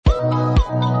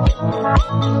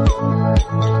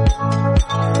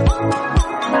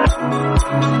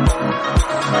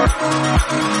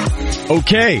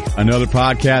Okay, another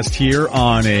podcast here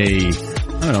on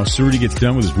Ceruti gets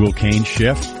done with his Will Kane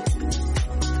shift.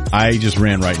 I just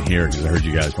ran right in here because I heard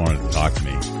you guys wanted to talk to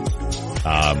me.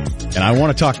 And I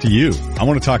want to talk to you. I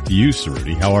want to talk to you,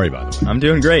 Ceruti. How are you, by the way? I'm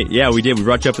doing great. Yeah, we did. We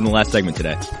brought you up in the last segment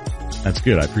today. That's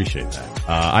good. I appreciate that.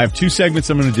 I have two segments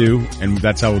I'm going to do, and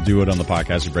that's how we'll do it on the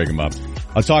podcast. We break them up.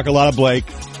 I'll talk a lot of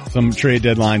Blake, some trade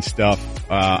deadline stuff.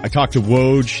 I talked to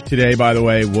Woj today, by the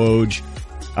way. Woj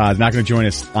is not going to join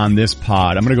us on this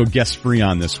pod. I'm going to go guest free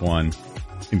on this one.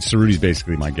 And Ceruti's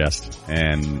basically my guest.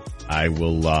 And I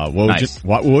will,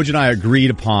 Woj and I agreed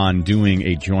upon doing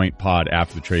a joint pod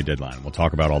after the trade deadline. We'll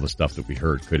talk about all the stuff that we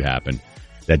heard could happen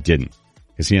that didn't.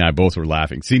 Because he and I both were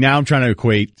laughing. See, now I'm trying to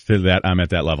equate to that I'm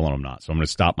at that level and I'm not. So I'm going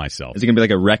to stop myself. Is it going to be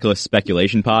like a reckless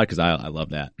speculation pod? Because I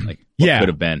love that. Like, what could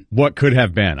have been? What could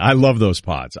have been? I love those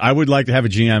pods. I would like to have a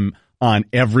GM on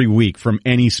every week from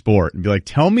any sport and be like,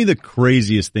 tell me the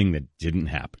craziest thing that didn't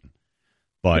happen.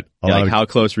 But how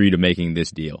close were you to making this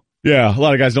deal? Yeah, a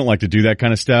lot of guys don't like to do that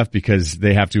kind of stuff because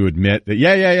they have to admit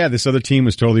that, this other team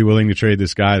was totally willing to trade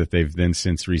this guy that they've then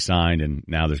since re-signed, and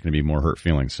now there's going to be more hurt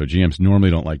feelings. So GMs normally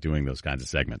don't like doing those kinds of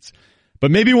segments. But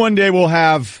maybe one day we'll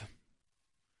have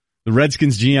the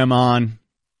Redskins GM on.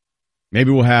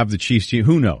 Maybe we'll have the Chiefs GM.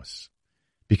 Who knows?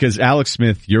 Because Alex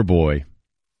Smith, your boy,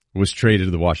 was traded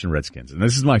to the Washington Redskins. And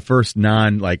this is my first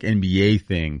non-NBA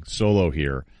thing solo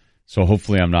here, so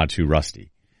hopefully I'm not too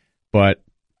rusty. But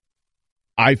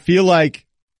I feel like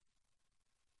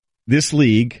this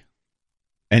league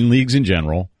and leagues in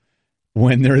general,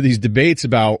 when there are these debates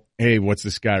about, hey, what's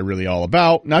this guy really all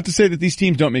about? Not to say that these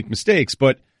teams don't make mistakes,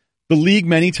 but the league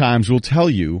many times will tell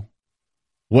you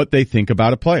what they think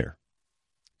about a player.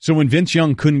 So when Vince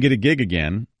Young couldn't get a gig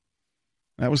again,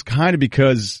 that was kind of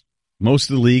because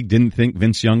most of the league didn't think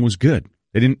Vince Young was good.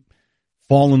 They didn't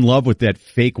fall in love with that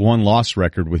fake one-loss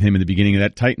record with him in the beginning of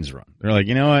that Titans run. They're like,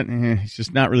 you know what? He's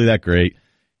just not really that great.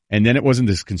 And then it wasn't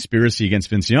this conspiracy against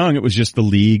Vince Young. It was just the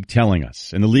league telling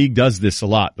us. And the league does this a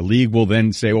lot. The league will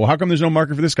then say, well, how come there's no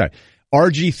market for this guy?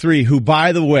 RG3, who,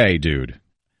 by the way, dude,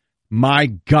 my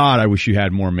God, I wish you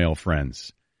had more male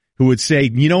friends who would say,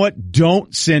 you know what?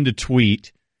 Don't send a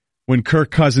tweet when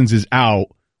Kirk Cousins is out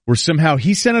where somehow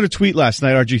he sent out a tweet last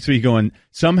night, RG3, going,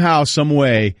 somehow, some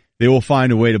way, they will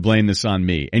find a way to blame this on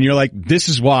me. And you're like, this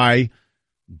is why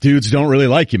dudes don't really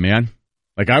like you, man.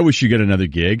 Like, I wish you get another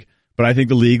gig. But I think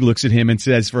the league looks at him and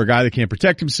says, for a guy that can't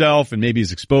protect himself and maybe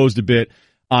is exposed a bit,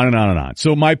 on and on and on.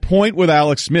 So my point with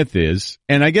Alex Smith is,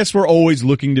 and I guess we're always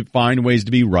looking to find ways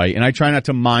to be right, and I try not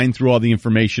to mine through all the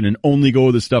information and only go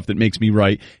with the stuff that makes me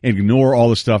right and ignore all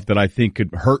the stuff that I think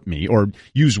could hurt me or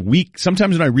use weak.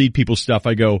 Sometimes when I read people's stuff,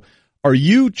 I go, are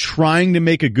you trying to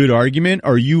make a good argument?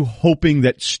 Or are you hoping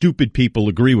that stupid people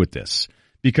agree with this?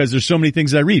 Because there's so many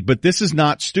things I read. But this is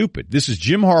not stupid. This is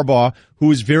Jim Harbaugh,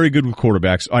 who is very good with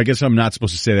quarterbacks. I guess I'm not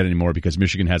supposed to say that anymore because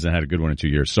Michigan hasn't had a good one in 2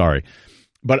 years. Sorry.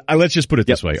 But let's just put it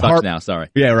this way. Sucks now, sorry.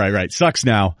 Yeah, right. Sucks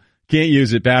now. Can't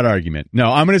use it. Bad argument.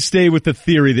 No, I'm going to stay with the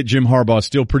theory that Jim Harbaugh is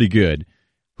still pretty good,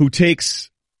 who takes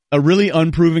a really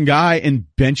unproven guy and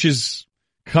benches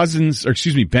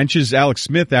Alex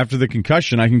Smith after the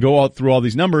concussion. I can go out through all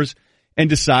these numbers and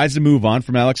decides to move on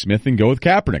from Alex Smith and go with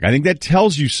Kaepernick. I think that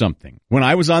tells you something. When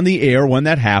I was on the air, when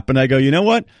that happened, I go, you know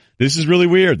what? This is really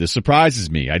weird. This surprises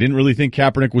me. I didn't really think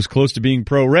Kaepernick was close to being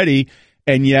pro-ready,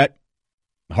 and yet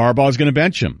Harbaugh's going to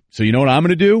bench him. So you know what I'm going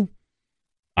to do?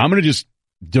 I'm going to just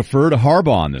defer to Harbaugh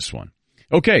on this one.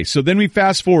 Okay, so then we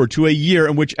fast forward to a year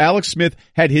in which Alex Smith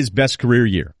had his best career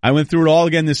year. I went through it all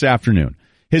again this afternoon.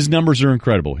 His numbers are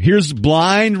incredible. Here's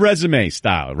blind resume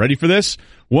style. Ready for this?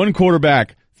 One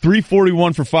quarterback,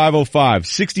 341 for 505,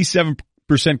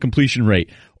 67% completion rate,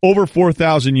 over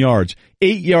 4,000 yards,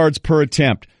 8 yards per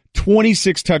attempt,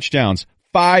 26 touchdowns,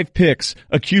 5 picks,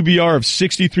 a QBR of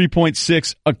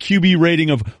 63.6, a QB rating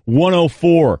of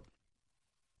 104.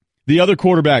 The other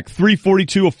quarterback,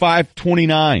 342 of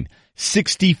 529,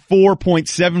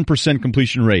 64.7%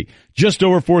 completion rate, just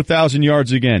over 4,000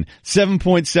 yards again,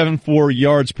 7.74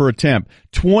 yards per attempt,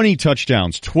 20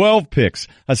 touchdowns, 12 picks,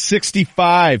 a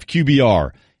 65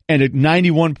 QBR, and a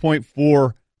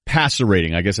 91.4 passer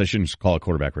rating. I guess I shouldn't call it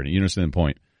quarterback rating. You understand the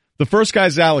point. The first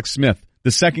guy's Alex Smith.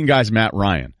 The second guy's Matt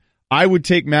Ryen. I would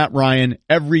take Matt Ryen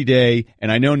every day,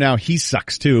 and I know now he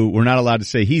sucks too. We're not allowed to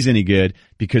say he's any good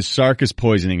because Sark is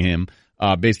poisoning him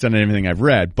based on everything I've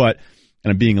read. And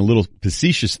I'm being a little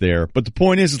facetious there. But the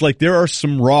point is like there are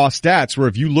some raw stats where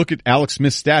if you look at Alex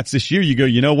Smith's stats this year, you go,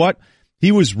 you know what?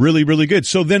 He was really, really good.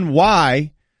 So then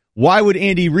why would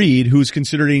Andy Reid, who's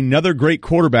considered another great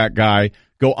quarterback guy,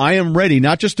 go, I am ready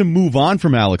not just to move on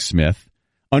from Alex Smith,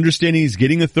 understanding he's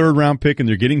getting a third-round pick and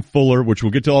they're getting Fuller, which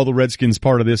we'll get to all the Redskins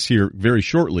part of this here very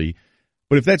shortly.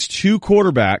 But if that's two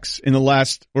quarterback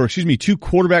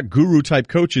guru-type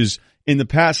coaches in the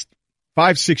past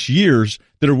 5-6 years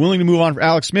that are willing to move on for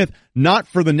Alex Smith, not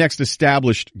for the next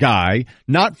established guy,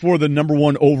 not for the number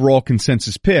one overall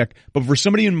consensus pick, but for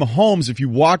somebody in Mahomes, if you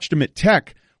watched him at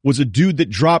Tech, was a dude that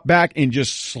dropped back and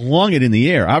just slung it in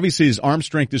the air. Obviously, his arm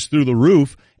strength is through the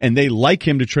roof, and they like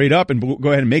him to trade up and go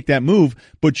ahead and make that move.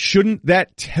 But shouldn't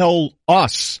that tell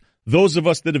us, those of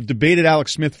us that have debated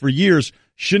Alex Smith for years,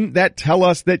 shouldn't that tell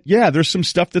us that, yeah, there's some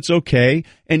stuff that's okay,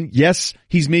 and yes,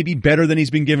 he's maybe better than he's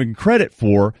been given credit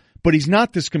for, but he's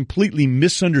not this completely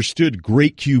misunderstood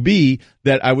great QB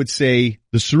that I would say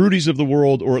the Cerutis of the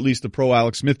world, or at least the pro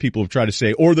Alex Smith people have tried to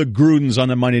say, or the Grudens on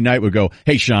a Monday night would go,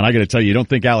 hey, Sean, I got to tell you don't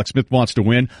think Alex Smith wants to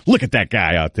win? Look at that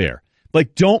guy out there.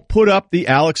 Like, don't put up the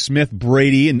Alex Smith,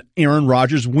 Brady, and Aaron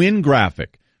Rodgers win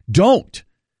graphic. Don't.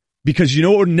 Because you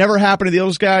know what would never happen to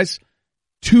those guys?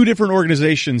 Two different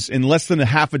organizations in less than a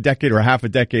half a decade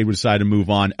would decide to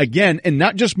move on. Again, and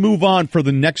not just move on for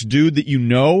the next dude that you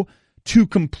know, two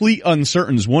complete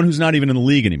uncertains, one who's not even in the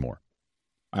league anymore.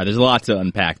 All right, there's a lot to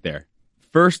unpack there.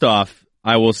 First off,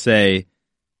 I will say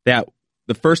that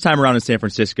the first time around in San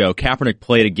Francisco, Kaepernick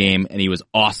played a game, and he was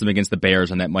awesome against the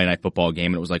Bears on that Monday Night Football game,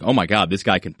 and it was like, oh my God, this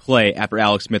guy can play after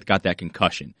Alex Smith got that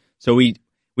concussion. So we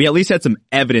at least had some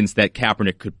evidence that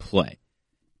Kaepernick could play.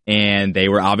 And they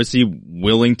were obviously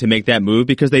willing to make that move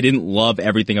because they didn't love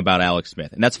everything about Alex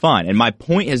Smith, and that's fine. And my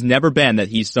point has never been that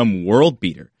he's some world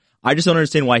beater. I just don't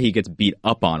understand why he gets beat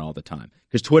up on all the time.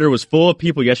 Because Twitter was full of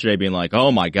people yesterday being like,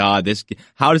 oh my God,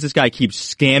 how does this guy keep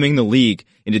scamming the league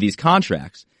into these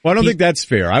contracts? Well, I don't think that's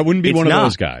fair. I wouldn't be one of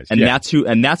those guys. And that's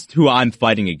who I'm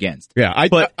fighting against. Yeah,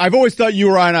 I've always thought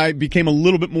you and I became a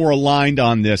little bit more aligned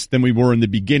on this than we were in the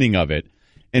beginning of it.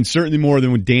 And certainly more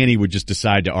than when Danny would just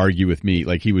decide to argue with me.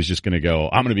 Like he was just going to go,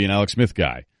 I'm going to be an Alex Smith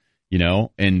guy,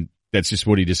 and that's just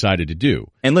what he decided to do.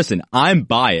 And listen, I'm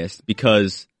biased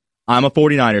because I'm a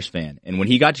 49ers fan, and when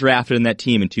he got drafted in that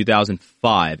team in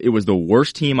 2005, it was the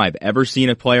worst team I've ever seen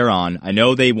a player on. I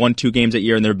know they won 2 games that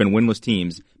year, and there have been winless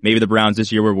teams. Maybe the Browns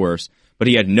this year were worse. But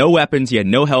he had no weapons, he had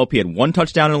no help, he had 1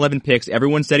 touchdown and 11 picks.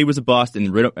 Everyone said he was a bust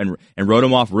and wrote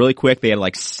him off really quick. They had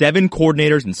like 7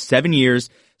 coordinators in 7 years.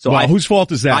 So whose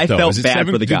fault is that, I though? felt bad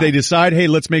for the guy. Did they decide, hey,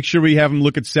 let's make sure we have him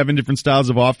look at 7 different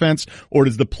styles of offense? Or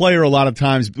does the player a lot of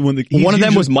times one of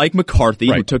them was Mike McCarthy,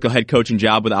 right, who took a head coaching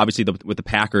job with the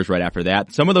Packers right after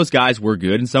that. Some of those guys were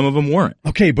good and some of them weren't.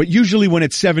 Okay, but usually when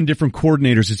it's 7 different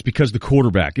coordinators, it's because the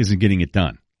quarterback isn't getting it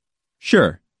done.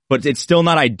 Sure. But it's still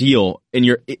not ideal.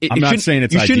 I'm not saying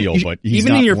it's ideal, but he's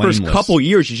even not in your blameless. first couple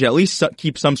years, you should at least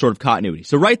keep some sort of continuity.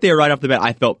 So right there, right off the bat,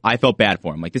 I felt bad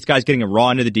for him. Like, this guy's getting a raw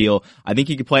into the deal. I think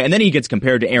he could play. And then he gets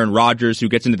compared to Aaron Rodgers, who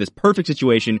gets into this perfect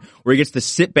situation where he gets to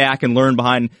sit back and learn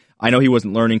behind. I know he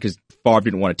wasn't learning because Favre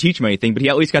didn't want to teach him anything, but he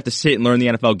at least got to sit and learn the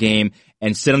NFL game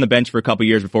and sit on the bench for a couple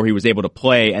years before he was able to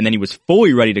play. And then he was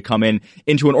fully ready to come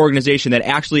into an organization that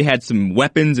actually had some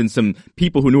weapons and some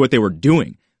people who knew what they were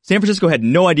doing. San Francisco had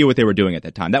no idea what they were doing at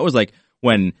that time. That was like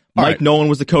when Mike Nolan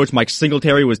was the coach, Mike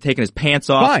Singletary was taking his pants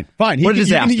off. Fine. What a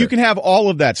disaster. You can have all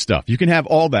of that stuff.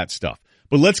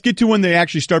 But let's get to when they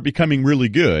actually start becoming really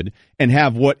good and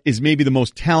have what is maybe the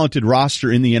most talented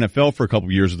roster in the NFL for a couple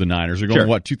of years with the Niners. They're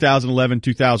going, 2011,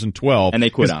 2012. And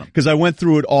they quit on him. Because I went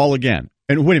through it all again.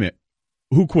 And wait a minute.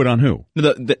 Who quit on who?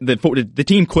 The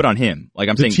team quit on him. Like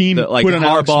I'm saying, team quit on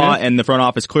Harbaugh and the front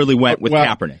office clearly went with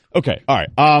Kaepernick. Okay, all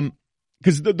right.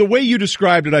 Because the way you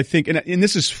described it, I think, and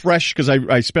this is fresh because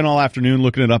I spent all afternoon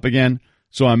looking it up again,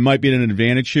 so I might be at an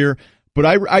advantage here. But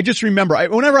I just remember,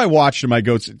 whenever I watched him, I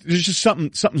go, there's just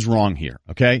something's wrong here,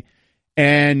 okay?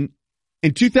 And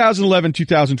in 2011,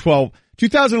 2012,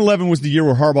 2011 was the year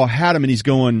where Harbaugh had him, and he's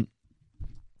going,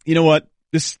 you know what,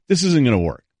 this isn't going to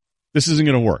work. This isn't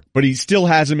going to work. But he still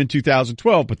has him in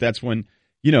 2012, but that's when,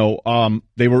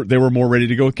 they were more ready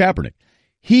to go with Kaepernick.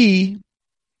 He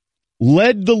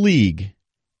led the league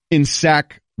in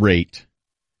sack rate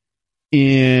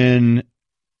in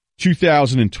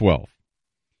 2012.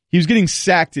 He was getting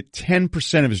sacked at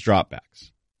 10% of his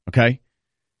dropbacks. Okay?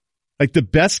 Like the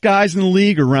best guys in the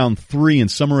league are around 3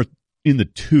 and some are in the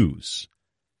 2s.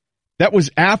 That was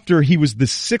after he was the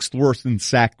 6th worst in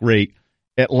sack rate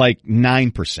at like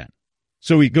 9%.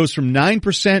 So he goes from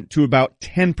 9% to about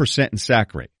 10% in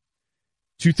sack rate.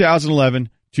 2011,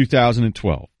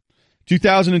 2012.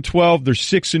 2012, they're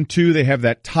 6-2. They have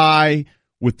that tie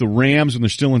with the Rams when they're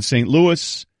still in St.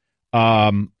 Louis.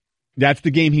 That's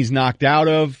the game he's knocked out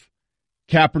of.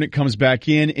 Kaepernick comes back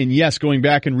in, and yes, going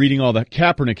back and reading all the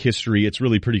Kaepernick history, it's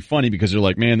really pretty funny because they're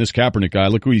like, man, this Kaepernick guy,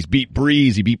 look who he's beat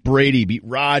Breeze, he beat Brady, he beat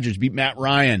Rodgers, beat Matt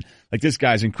Ryan. Like, this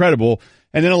guy's incredible.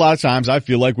 And then a lot of times I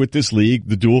feel like with this league,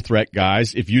 the dual threat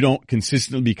guys, if you don't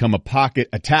consistently become a pocket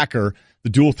attacker, the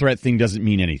dual threat thing doesn't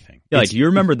mean anything. Yeah, like, you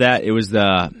remember that it was they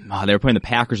were playing the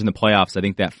Packers in the playoffs. I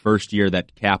think that first year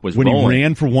that Cap was when rolling, he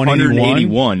ran for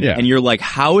 181. Yeah. And you're like,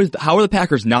 how are the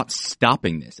Packers not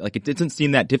stopping this? Like, it doesn't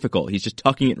seem that difficult. He's just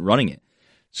tucking it and running it.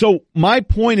 So my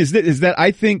point is that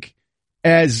I think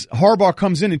as Harbaugh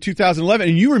comes in 2011,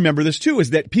 and you remember this too, is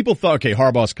that people thought, okay,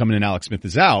 Harbaugh's coming in, Alex Smith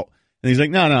is out, and he's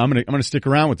like, no, I'm gonna stick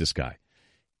around with this guy.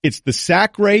 It's the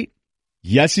sack rate.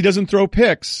 Yes, he doesn't throw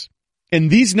picks. And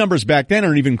these numbers back then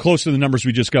aren't even close to the numbers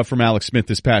we just got from Alex Smith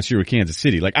this past year with Kansas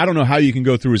City. Like, I don't know how you can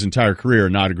go through his entire career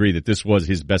and not agree that this was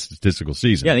his best statistical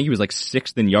season. Yeah, I think he was like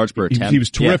 6th in yards per attempt. He was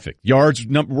terrific. Yeah. Yards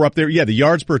were up there. Yeah, the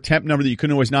yards per attempt number that you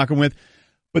couldn't always knock him with.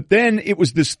 But then it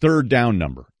was this third down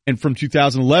number. And from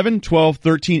 2011, 12,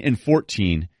 13, and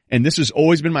 14, and this has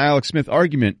always been my Alex Smith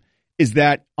argument, is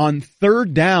that on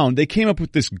third down, they came up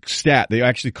with this stat. They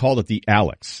actually called it the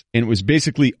Alex. And it was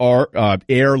basically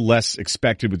air less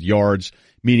expected with yards,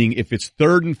 meaning if it's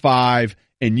 3rd and 5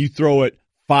 and you throw it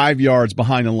 5 yards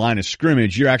behind the line of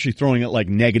scrimmage, you're actually throwing it like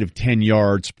negative 10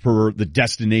 yards per the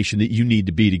destination that you need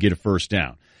to be to get a first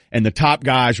down. And the top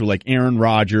guys were like Aaron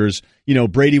Rodgers. You know,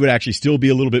 Brady would actually still be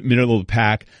a little bit middle of the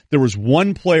pack. There was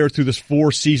one player through this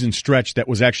 4-season stretch that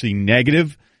was actually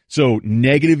negative. So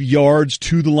negative yards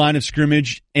to the line of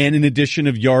scrimmage and in addition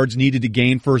of yards needed to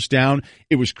gain first down.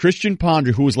 It was Christian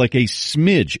Ponder, who was like a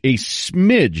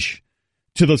smidge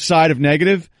to the side of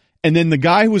negative. And then the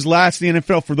guy who was last in the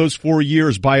NFL for those 4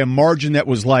 years by a margin that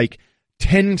was like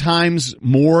 10 times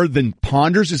more than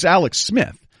Ponder's is Alex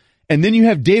Smith. And then you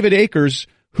have David Akers,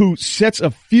 who sets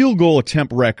a field goal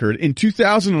attempt record in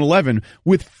 2011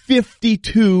 with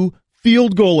 52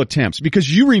 field goal attempts, because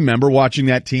you remember watching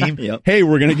that team. Yep. Hey,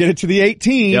 we're going to get it to the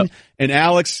 18, yep. And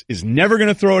Alex is never going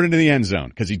to throw it into the end zone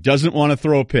because he doesn't want to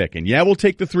throw a pick. And yeah, we'll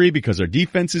take the 3 because our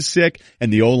defense is sick,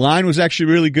 and the O-line was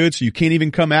actually really good, so you can't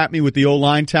even come at me with the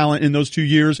O-line talent in those 2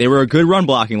 years. They were a good run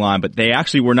blocking line, but they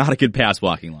actually were not a good pass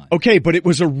blocking line. Okay, but it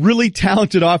was a really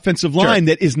talented offensive line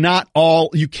that is not all,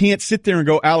 you can't sit there and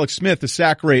go, Alex Smith, the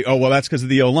sack rate, oh, well, that's because of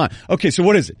the O-line. Okay, so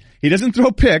what is it? He doesn't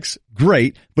throw picks,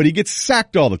 great, but he gets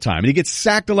sacked all the time, and he gets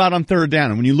sacked a lot on third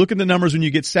down. And when you look at the numbers, when you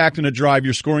get sacked in a drive,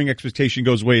 your scoring expectation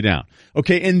goes way down.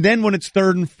 Okay, and then when it's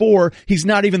 3rd and 4, he's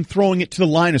not even throwing it to the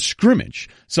line of scrimmage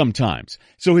sometimes.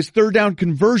 So his third down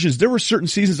conversions, there were certain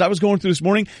seasons I was going through this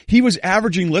morning, he was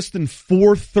averaging less than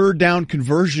 4 third down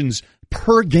conversions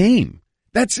per game.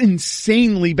 That's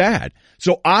insanely bad.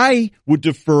 So I would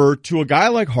defer to a guy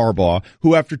like Harbaugh,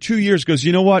 who after 2 years goes,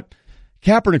 you know what?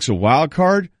 Kaepernick's a wild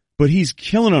card, but he's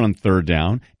killing it on third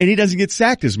down, and he doesn't get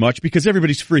sacked as much because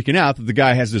everybody's freaking out that the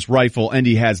guy has this rifle and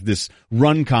he has this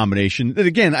run combination. That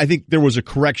again, I think there was a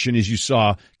correction as you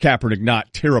saw Kaepernick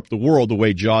not tear up the world the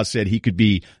way Jaws said he could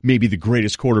be maybe the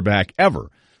greatest quarterback ever.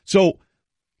 So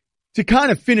to kind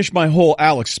of finish my whole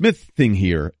Alex Smith thing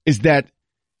here is that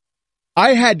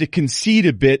I had to concede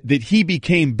a bit that he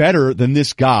became better than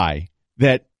this guy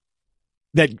that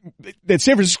San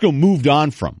Francisco moved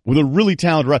on from with a really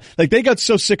talented run. Like, they got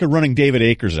so sick of running David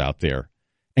Akers out there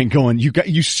and going,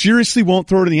 you seriously won't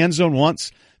throw it in the end zone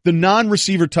once? The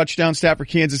non-receiver touchdown stat for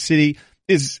Kansas City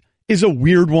is a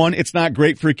weird one. It's not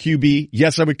great for a QB.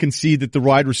 Yes, I would concede that the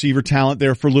wide receiver talent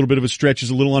there for a little bit of a stretch is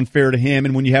a little unfair to him.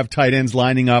 And when you have tight ends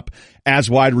lining up as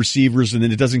wide receivers and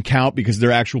then it doesn't count because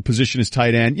their actual position is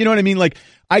tight end. You know what I mean? Like,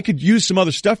 I could use some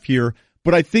other stuff here,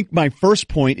 but I think my first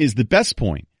point is the best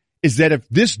point. Is that if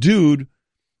this dude,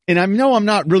 and I know I'm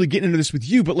not really getting into this with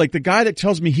you, but like the guy that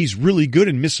tells me he's really good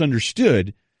and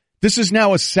misunderstood, this is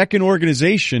now a second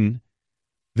organization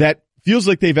that feels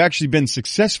like they've actually been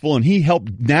successful and he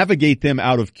helped navigate them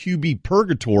out of QB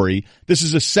purgatory. This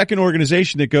is a second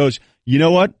organization that goes, you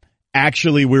know what?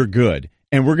 Actually, we're good.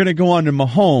 And we're going to go on to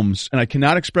Mahomes, and I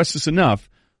cannot express this enough.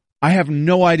 I have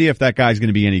no idea if that guy's going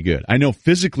to be any good. I know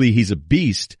physically he's a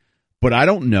beast, but I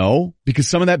don't know, because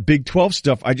some of that Big 12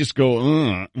 stuff, I just go,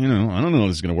 I don't know if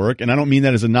this is going to work. And I don't mean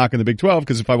that as a knock on the Big 12,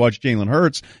 because if I watch Jalen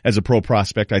Hurts as a pro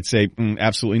prospect, I'd say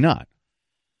absolutely not.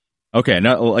 Okay,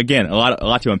 now, again, a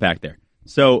lot to unpack there.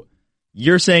 So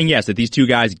you're saying, yes, that these two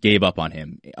guys gave up on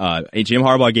him. Jim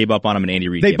Harbaugh gave up on him, and Andy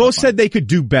Reid gave up on him. They both said they could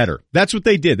do better. That's what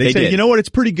they did. They said, you know what, it's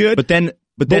pretty good,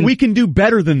 but we can do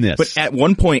better than this. But at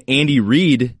one point, Andy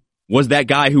Reid was that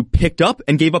guy who picked up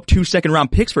and gave up 2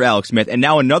 second-round picks for Alex Smith, and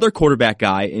now another quarterback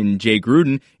guy in Jay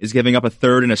Gruden is giving up a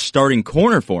third and a starting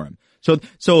corner for him.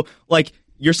 So like,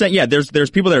 you're saying, yeah, there's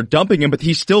people that are dumping him, but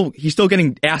he's still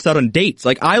getting asked out on dates.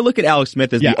 Like, I look at Alex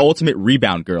Smith as the ultimate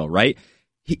rebound girl, right?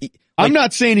 I'm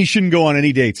not saying he shouldn't go on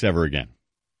any dates ever again.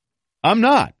 I'm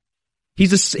not.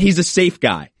 He's a safe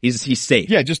guy. He's safe.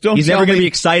 Yeah, just don't. He's never going to be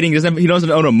exciting. He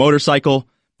doesn't own a motorcycle,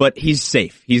 but he's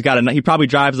safe. He probably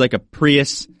drives like a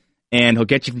Prius, and he'll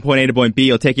get you from point A to point B.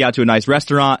 He'll take you out to a nice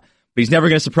restaurant, but he's never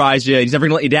going to surprise you. He's never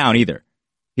going to let you down either.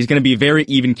 He's going to be very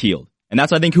even keeled, and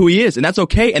that's I think who he is, and that's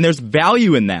okay. And there's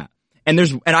value in that. And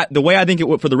the way I think it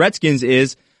would for the Redskins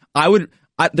is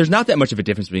there's not that much of a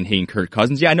difference between he and Kirk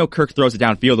Cousins. Yeah, I know Kirk throws it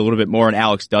downfield a little bit more, and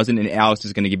Alex doesn't, and Alex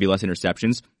is going to give you less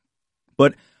interceptions,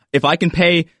 but if I can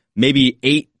pay maybe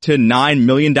 $8 to $9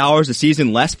 million a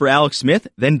season less for Alex Smith,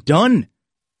 then done.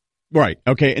 Right.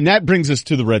 Okay. And that brings us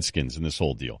to the Redskins in this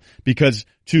whole deal, because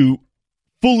to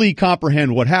fully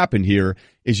comprehend what happened here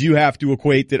is you have to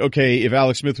equate that, okay, if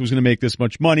Alex Smith was going to make this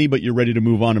much money, but you're ready to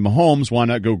move on to Mahomes, why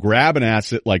not go grab an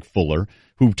asset like Fuller,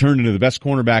 who turned into the best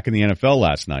cornerback in the NFL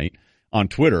last night on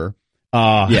Twitter?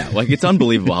 Yeah, like it's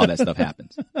unbelievable how that stuff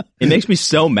happens. It makes me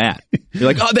so mad. You're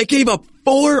like, oh, they gave up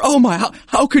Fuller? Oh my,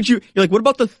 how could you? You're like, what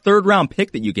about the 3rd round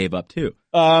pick that you gave up too?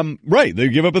 Right. They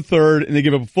give up a 3rd and they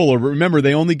give up a Fuller. But remember,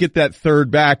 they only get that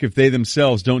 3rd back if they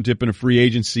themselves don't dip into free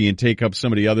agency and take up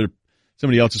somebody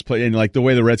else's play. And like the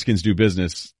way the Redskins do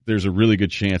business, there's a really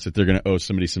good chance that they're going to owe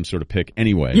somebody some sort of pick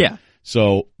anyway. Yeah.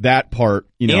 So that part,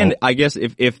 And I guess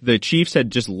if the Chiefs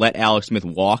had just let Alex Smith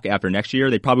walk after next year,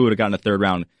 they probably would have gotten a 3rd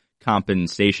round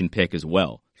compensation pick as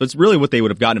well. So it's really what they would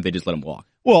have gotten if they just let him walk.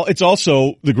 Well, it's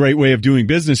also the great way of doing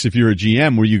business if you're a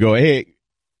GM where you go, hey,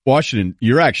 Washington,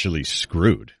 you're actually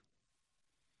screwed.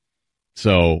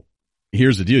 So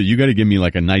here's the deal. You got to give me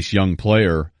like a nice young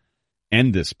player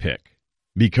and this pick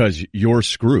because you're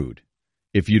screwed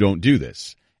if you don't do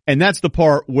this. And that's the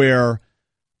part where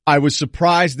I was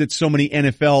surprised that so many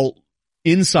NFL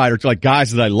insiders, like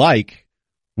guys that I like,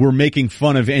 were making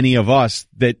fun of any of us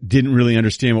that didn't really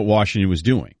understand what Washington was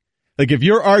doing. Like if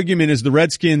your argument is the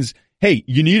Redskins, hey,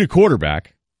 you need a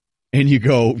quarterback, and you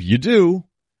go, you do,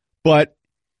 but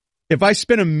if I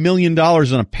spent $1 million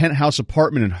on a penthouse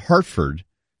apartment in Hartford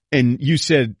and you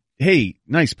said, hey,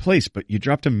 nice place, but you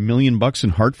dropped $1 million in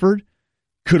Hartford,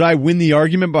 could I win the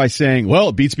argument by saying, well,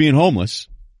 it beats being homeless.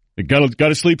 You got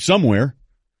to sleep somewhere.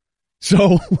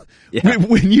 So yeah.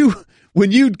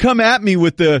 When you'd come at me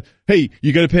with the, hey,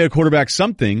 you got to pay a quarterback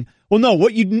something. Well, no,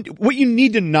 what you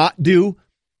need to not do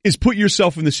is put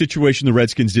yourself in the situation the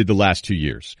Redskins did the last 2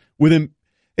 years. With him,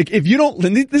 if you don't,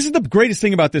 this is the greatest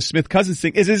thing about this Smith Cousins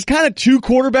thing is it's kind of 2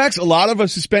 quarterbacks. A lot of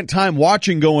us have spent time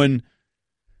watching going,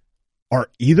 are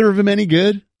either of them any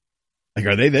good? Like,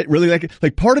 are they that really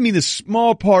like part of me, this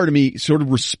small part of me sort of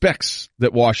respects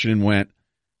that Washington went,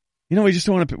 we just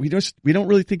don't want to. We don't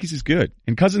really think he's as good.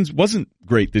 And Cousins wasn't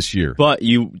great this year. But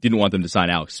you didn't want them to sign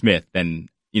Alex Smith. Then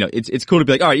it's cool to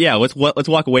be like, all right, yeah, let's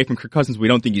walk away from Kirk Cousins. We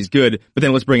don't think he's good, but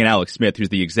then let's bring in Alex Smith, who's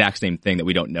the exact same thing that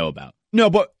we don't know about. No,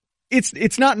 but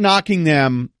it's not knocking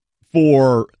them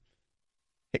for.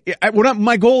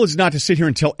 My goal is not to sit here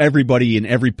and tell everybody and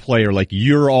every player like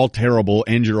you're all terrible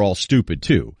and you're all stupid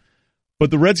too.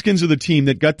 But the Redskins are the team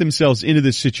that got themselves into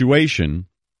this situation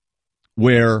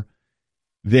where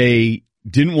they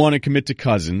didn't want to commit to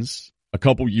Cousins a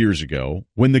couple years ago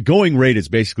when the going rate is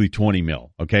basically $20 million.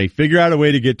 Okay. Figure out a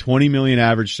way to get $20 million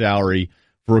average salary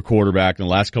for a quarterback in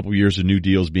the last couple of years of new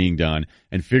deals being done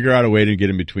and figure out a way to get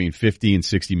him between 50 and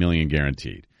 60 million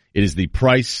guaranteed. It is the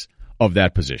price of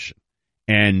that position.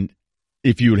 And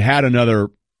if you had another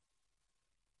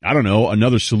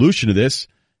solution to this,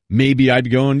 maybe I'd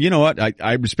be going, you know what?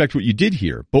 I respect what you did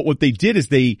here. But what they did is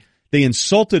they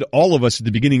insulted all of us at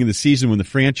the beginning of the season when the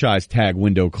franchise tag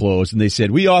window closed, and they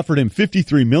said, we offered him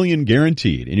 $53 million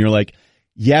guaranteed. And you're like,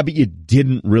 yeah, but you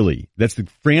didn't really. That's the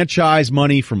franchise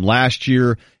money from last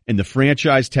year and the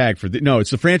franchise tag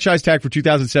it's the franchise tag for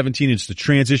 2017. It's the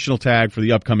transitional tag for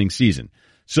the upcoming season.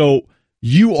 So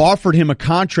you offered him a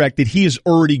contract that he is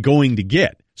already going to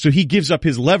get. So he gives up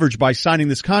his leverage by signing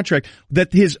this contract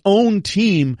that his own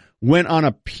team went on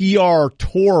a PR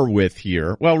tour with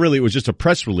here. Well, really, it was just a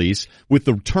press release with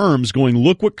the terms going,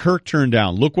 look what Kirk turned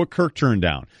down. Look what Kirk turned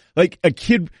down. Like a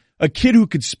kid who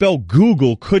could spell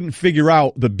Google couldn't figure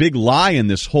out the big lie in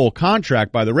this whole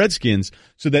contract by the Redskins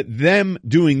so that them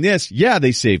doing this, yeah,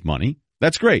 they save money.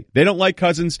 That's great. They don't like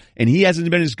Cousins, and he hasn't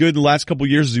been as good the last couple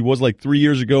of years as he was like 3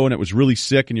 years ago, and it was really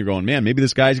sick, and you're going, man, maybe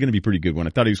this guy's going to be pretty good one.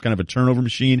 I thought he was kind of a turnover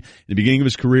machine in the beginning of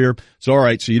his career. So, all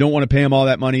right, so you don't want to pay him all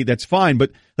that money. That's fine,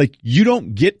 but like you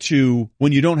don't get to,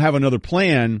 when you don't have another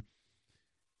plan,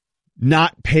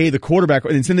 not pay the quarterback,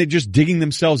 and then they're just digging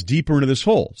themselves deeper into this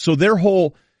hole. So their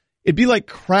whole, it'd be like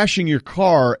crashing your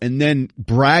car and then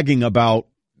bragging about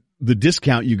the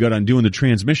discount you got on doing the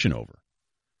transmission over.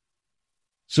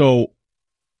 So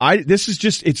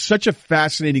it's such a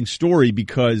fascinating story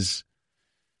because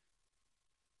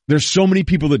there's so many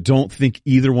people that don't think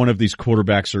either one of these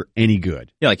quarterbacks are any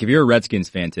good. Yeah, like if you're a Redskins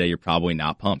fan today, you're probably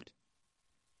not pumped,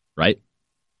 right?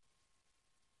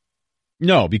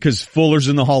 No, because Fuller's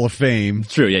in the Hall of Fame.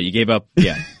 True, yeah, you gave up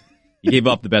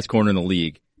the best corner in the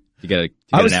league. I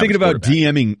was thinking about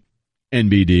DMing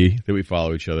NBD that we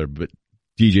follow each other, but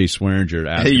DJ Swearinger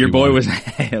asked. Hey, your boy was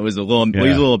he was a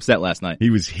little upset last night. He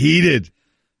was heated.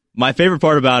 My favorite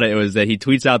part about it was that he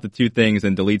tweets out the two things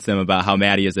and deletes them about how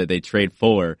mad he is that they trade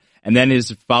Fuller. And then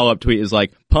his follow-up tweet is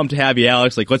like, pumped to have you,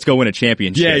 Alex. Like, let's go win a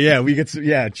championship. We get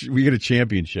a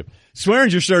championship.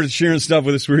 Swearinger started sharing stuff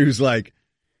with us where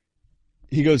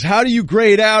he goes, how do you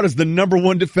grade out as the number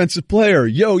one defensive player?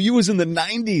 Yo, you was in the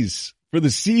 90s for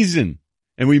the season,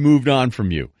 and we moved on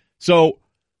from you. So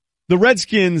the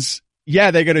Redskins,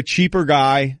 they got a cheaper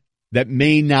guy that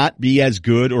may not be as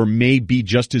good or may be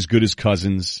just as good as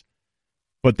Cousins,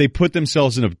 but they put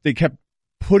themselves they kept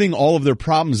putting all of their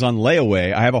problems on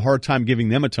layaway. I have a hard time giving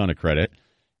them a ton of credit.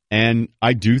 And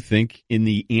I do think in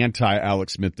the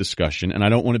anti-Alex Smith discussion, and I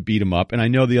don't want to beat him up, and I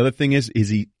know the other thing is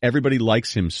everybody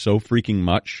likes him so freaking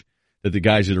much that the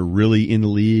guys that are really in the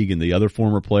league and the other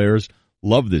former players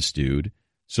love this dude.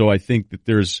 So I think that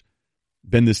there's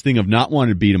been this thing of not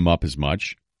wanting to beat him up as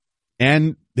much,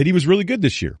 and that he was really good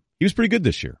this year. He was pretty good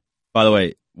this year. By the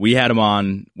way, we had him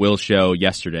on Will's show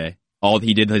yesterday.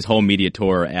 He did his whole media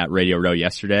tour at Radio Row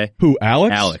yesterday. Who,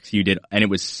 Alex? Alex, you did. And it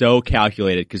was so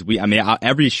calculated because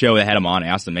every show that had him on, I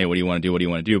asked him, hey, what do you want to do? What do you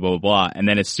want to do? Blah, blah, blah. And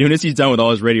then as soon as he's done with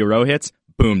all his Radio Row hits,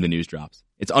 boom, the news drops.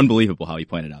 It's unbelievable how he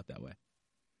planned it out that way.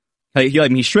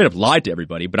 He straight up lied to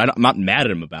everybody, but I'm not mad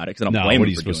at him about it because I don't blame him for doing it. What are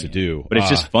you supposed to do? But it's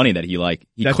just funny that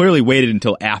he clearly waited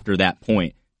until after that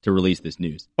point to release this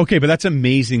news. Okay, but that's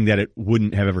amazing that it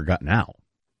wouldn't have ever gotten out.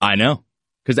 I know.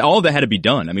 Because all of that had to be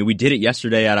done. I mean, we did it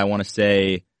yesterday at, I want to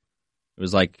say, it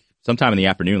was like sometime in the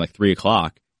afternoon, like 3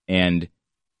 o'clock, and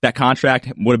that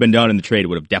contract would have been done and the trade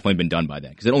would have definitely been done by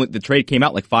then. Because the trade came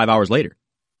out like 5 hours later.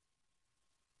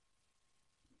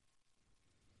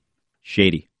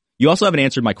 Shady. You also haven't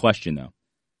answered my question, though.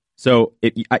 So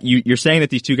you're saying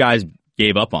that these two guys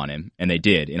gave up on him, and they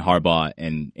did in Harbaugh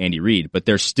and Andy Reid, but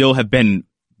there still have been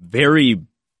very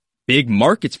big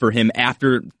markets for him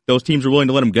after those teams were willing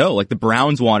to let him go. Like the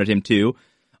Browns wanted him to.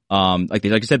 Like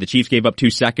I said, the Chiefs gave up 2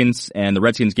 seconds, and the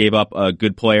Redskins gave up a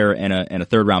good player and a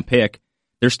third-round pick.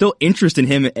 There's still interest in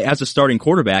him as a starting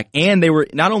quarterback, and they were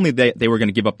not only they were going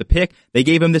to give up the pick, they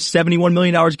gave him this $71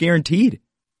 million guaranteed.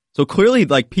 So clearly,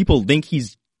 like people think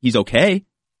he's okay.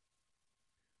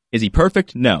 Is he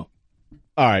perfect? No.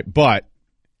 All right, but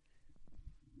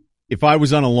if I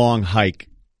was on a long hike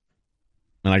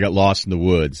and I got lost in the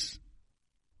woods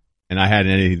and I had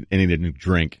anything to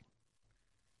drink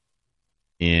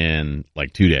in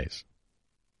like 2 days,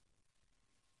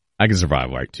 I can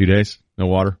survive, right? 2 days? No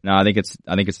water? No, I think it's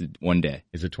 1 day.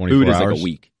 Is it 24 hours? Food is like a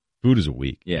week. Food is a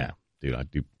week. Yeah. Dude, I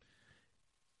do.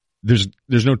 There's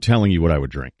no telling you what I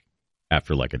would drink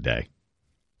after like a day.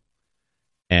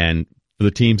 And for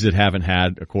the teams that haven't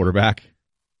had a quarterback,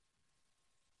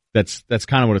 that's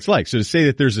kind of what it's like. So to say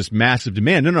that there's this massive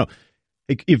demand, no.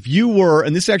 If you were,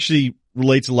 and this actually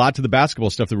relates a lot to the basketball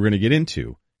stuff that we're going to get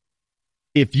into,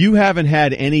 if you haven't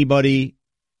had anybody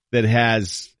that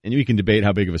has, and we can debate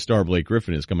how big of a star Blake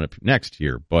Griffin is coming up next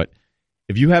here, but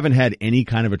if you haven't had any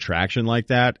kind of attraction like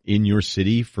that in your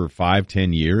city for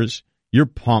 5-10 years, you're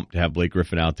pumped to have Blake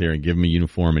Griffin out there and give him a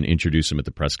uniform and introduce him at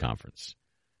the press conference.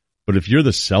 But if you're the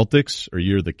Celtics or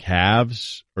you're the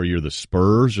Cavs or you're the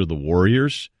Spurs or the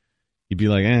Warriors, you'd be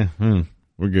like,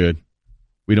 we're good.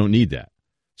 We don't need that.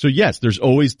 So yes, there's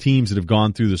always teams that have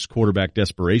gone through this quarterback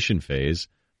desperation phase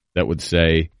that would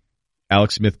say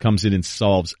Alex Smith comes in and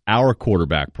solves our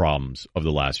quarterback problems of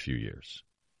the last few years.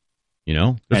 You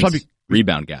know, there's probably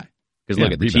rebound guy. Because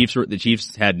look, the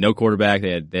Chiefs had no quarterback.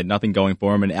 They had nothing going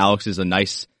for him, and Alex is a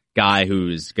nice guy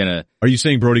who's gonna. Are you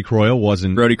saying Brody Croyle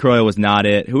wasn't? Brody Croyle was not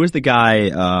it. Who was the guy?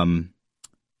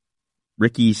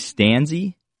 Ricky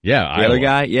Stanzi. Yeah, the other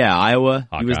guy. Yeah, Iowa.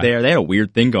 Hawkeye. He was there. They had a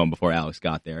weird thing going before Alex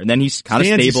got there, and then he's kind of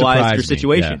stabilized your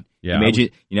situation. Yeah.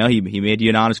 He made you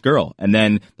an honest girl, and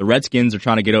then the Redskins are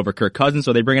trying to get over Kirk Cousins,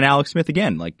 so they bring in Alex Smith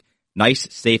again. Like nice,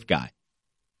 safe guy.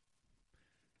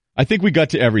 I think we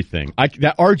got to everything.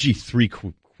 That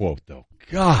RG3 quote, though,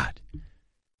 God.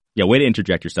 Yeah, way to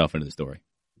interject yourself into the story.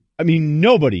 I mean,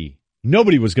 nobody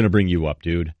was going to bring you up,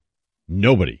 dude.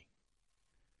 Nobody.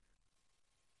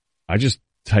 I just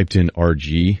typed in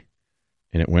RG,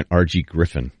 and it went RG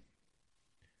Griffin,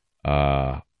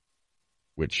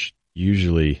 which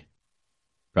usually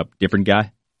Different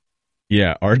guy?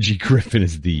 Yeah, R.G. Griffin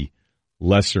is the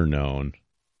lesser known.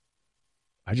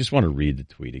 I just want to read the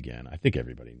tweet again. I think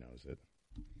everybody knows it.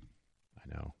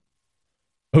 I know.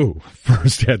 Oh,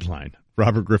 first headline.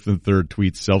 Robert Griffin III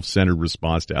tweets self-centered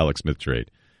response to Alex Smith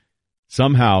trade.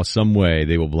 Somehow, some way,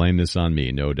 they will blame this on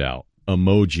me, no doubt.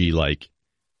 Emoji like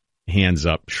hands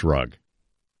up shrug.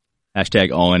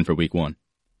 Hashtag all in for week 1.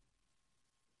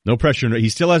 No pressure. He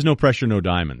still has no pressure, no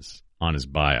diamonds on his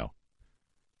bio.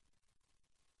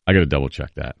 I got to double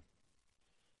check that.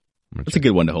 That's a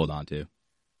good one to hold on to.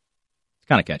 It's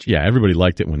kind of catchy. Yeah, everybody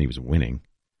liked it when he was winning.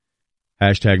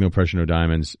 Hashtag no pressure, no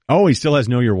diamonds. Oh, he still has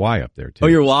Know Your Why up there, too. Oh,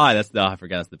 your why. I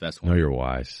forgot that's the best one. Know Your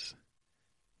Whys.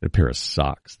 A pair of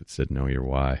socks that said Know Your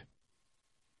Why.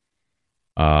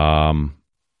 I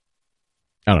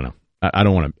don't know. I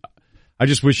don't want to. I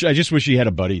just wish he had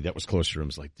a buddy that was closer to him.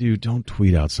 Was like, dude, don't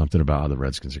tweet out something about how the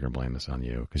Redskins are going to blame this on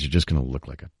you because you're just going to look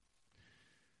like a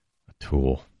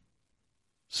tool.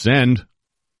 Send.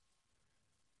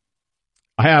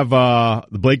 I have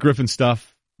the Blake Griffin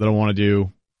stuff that I want to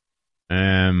do.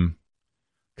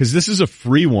 Because this is a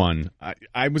free one.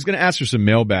 I was going to ask for some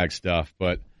mailbag stuff,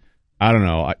 but I don't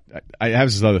know. I have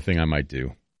this other thing I might do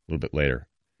a little bit later.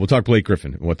 We'll talk Blake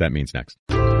Griffin and what that means next.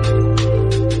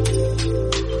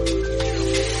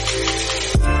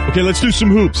 Okay, let's do some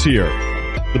hoops here.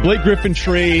 The Blake Griffin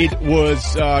trade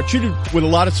was treated with a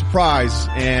lot of surprise,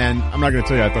 and I'm not going to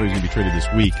tell you I thought he was going to be traded this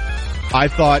week. I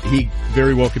thought he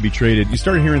very well could be traded. You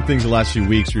started hearing things the last few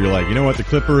weeks where you're like, you know what, the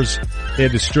Clippers, they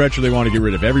had this stretch where they wanted to get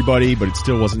rid of everybody, but it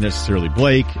still wasn't necessarily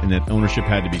Blake, and that ownership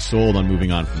had to be sold on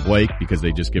moving on from Blake because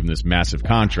they just given this massive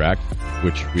contract,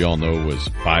 which we all know was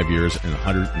 5 years and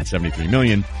 $173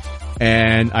 million.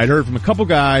 And I'd heard from a couple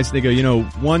guys, they go, you know,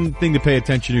 one thing to pay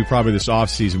attention to probably this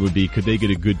offseason would be could they get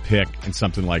a good pick and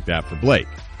something like that for Blake?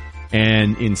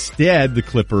 And instead, the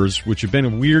Clippers, which have been a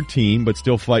weird team but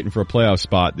still fighting for a playoff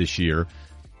spot this year,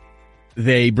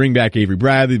 they bring back Avery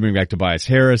Bradley, bring back Tobias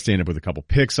Harris, they end up with a couple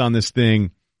picks on this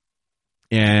thing.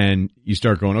 And you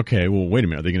start going, okay, well, wait a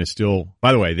minute. Are they going to still,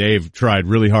 by the way, they've tried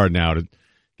really hard now to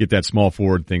get that small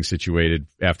forward thing situated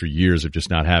after years of just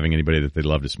not having anybody that they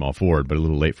loved at small forward, but a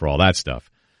little late for all that stuff.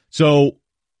 So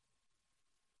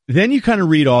then you kind of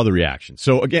read all the reactions.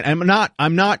 So again,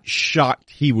 I'm not shocked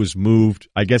he was moved.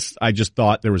 I guess I just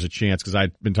thought there was a chance because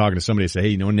I'd been talking to somebody and say,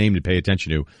 hey, no name to pay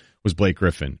attention to was Blake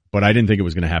Griffin, but I didn't think it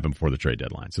was going to happen before the trade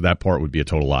deadline. So that part would be a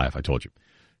total lie if I told you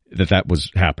that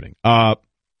was happening.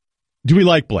 Do we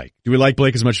like Blake? Do we like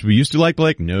Blake as much as we used to like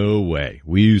Blake? No way.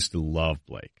 We used to love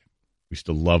Blake. We used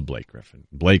to love Blake Griffin.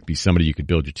 Blake be somebody you could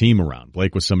build your team around.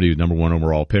 Blake was somebody who was number 1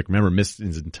 overall pick. Remember, missed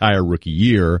his entire rookie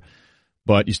year,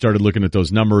 but you started looking at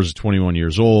those numbers, 21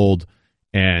 years old,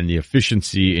 and the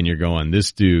efficiency, and you're going,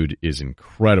 this dude is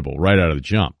incredible right out of the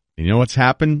jump. And you know what's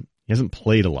happened? He hasn't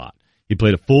played a lot. He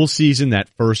played a full season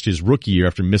his rookie year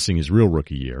after missing his real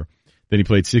rookie year. Then he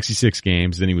played 66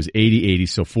 games. Then he was 80-80.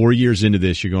 So 4 years into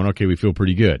this, you're going, okay, we feel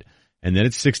pretty good. And then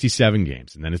it's 67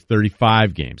 games, and then it's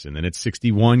 35 games, and then it's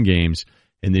 61 games,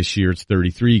 and this year it's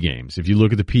 33 games. If you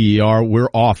look at the PER, we're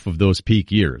off of those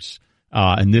peak years.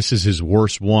 And this is his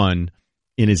worst one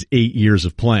in his 8 years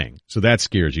of playing. So that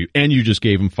scares you. And you just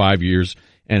gave him 5 years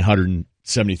and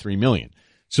 $173 million.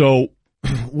 So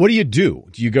what do? Do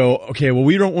you go, okay, well,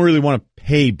 we don't really want to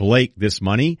pay Blake this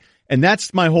money? And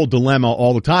that's my whole dilemma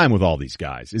all the time with all these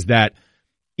guys, is that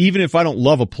even if I don't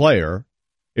love a player,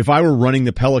 if I were running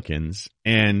the Pelicans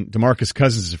and DeMarcus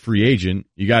Cousins is a free agent,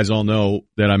 you guys all know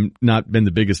that I'm not been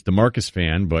the biggest DeMarcus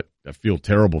fan, but I feel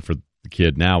terrible for the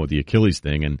kid now with the Achilles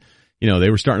thing. And, you know, they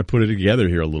were starting to put it together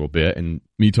here a little bit. And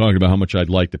me talking about how much I'd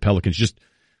like the Pelicans, just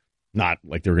not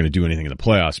like they were going to do anything in the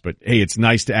playoffs, but hey, it's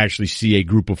nice to actually see a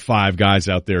group of 5 guys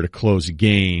out there to close a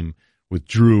game with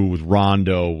Drew, with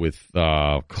Rondo, with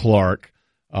Clark,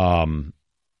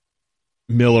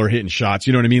 Miller hitting shots.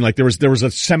 You know what I mein? Like there was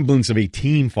a semblance of a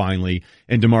team finally,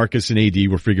 and DeMarcus and AD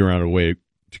were figuring out a way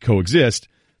to coexist.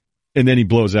 And then he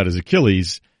blows out his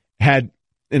Achilles. And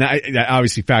that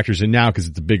obviously factors in now because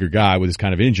it's a bigger guy with this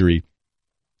kind of injury.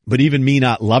 But even me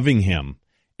not loving him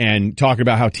and talking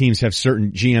about how teams have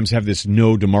certain GMs have this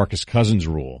no DeMarcus Cousins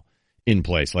rule in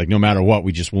place. Like no matter what,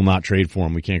 we just will not trade for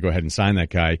him. We can't go ahead and sign that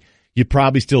guy. You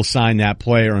probably still sign that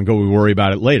player and go, we worry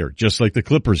about it later, just like the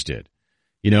Clippers did.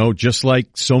 You know, just like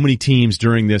so many teams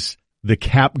during this, the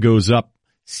cap goes up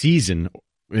season.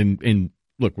 And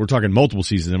look, we're talking multiple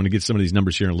seasons. I'm going to get some of these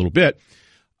numbers here in a little bit.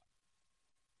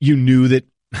 You knew that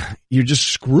you're just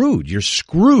screwed. You're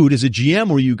screwed as a GM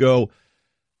where you go,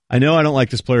 I know I don't like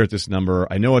this player at this number.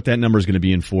 I know what that number is going to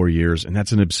be in 4 years, and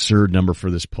that's an absurd number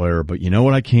for this player. But you know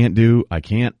what I can't do? I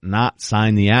can't not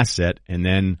sign the asset and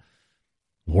then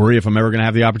worry if I'm ever going to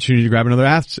have the opportunity to grab another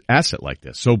asset like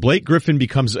this. So Blake Griffin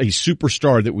becomes a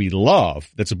superstar that we love.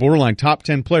 That's a borderline top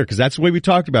 10 player because that's the way we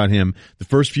talked about him the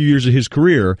first few years of his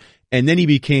career. And then he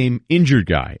became injured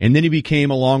guy. And then he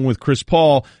became, along with Chris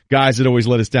Paul, guys that always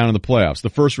let us down in the playoffs. The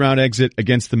first round exit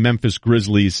against the Memphis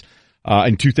Grizzlies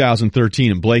in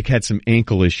 2013, and Blake had some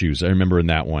ankle issues. I remember in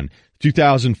that one.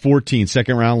 2014,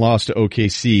 second round loss to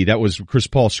OKC. That was Chris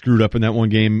Paul screwed up in that one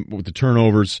game with the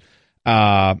turnovers.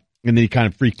 And then he kind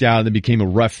of freaked out and it became a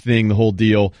ref thing, the whole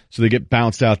deal. So they get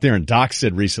bounced out there. And Doc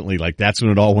said recently, like, that's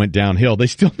when it all went downhill. They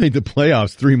still made the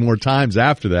playoffs 3 more times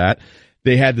after that.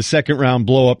 They had the second round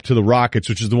blow up to the Rockets,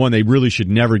 which is the one they really should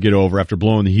never get over after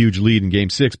blowing the huge lead in game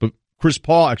 6. But Chris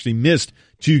Paul actually missed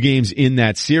 2 games in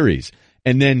that series.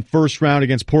 And then first round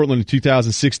against Portland in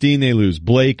 2016, they lose.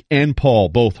 Blake and Paul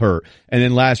both hurt. And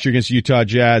then last year against Utah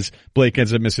Jazz, Blake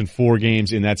ends up missing 4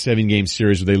 games in that 7-game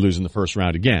series where they lose in the first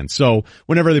round again. So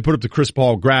whenever they put up the Chris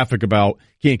Paul graphic about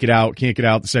can't get out,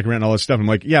 the second round, and all this stuff, I'm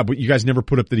like, yeah, but you guys never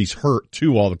put up that he's hurt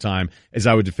too all the time, as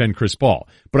I would defend Chris Paul.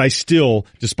 But I still,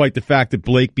 despite the fact that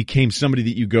Blake became somebody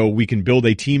that you go, we can build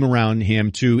a team around him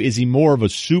too, is he more of a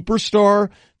superstar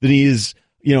than he is,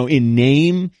 in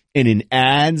name and in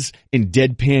ads and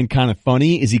deadpan kind of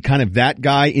funny? Is he kind of that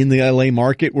guy in the LA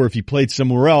market where if he played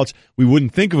somewhere else, we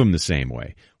wouldn't think of him the same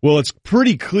way? Well, it's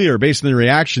pretty clear based on the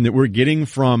reaction that we're getting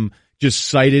from just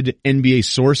cited NBA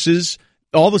sources.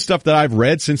 All the stuff that I've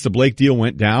read since the Blake deal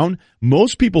went down,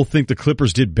 most people think the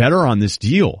Clippers did better on this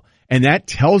deal. And that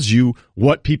tells you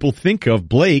what people think of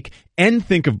Blake and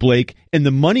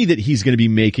the money that he's going to be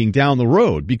making down the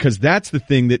road, because that's the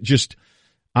thing that just,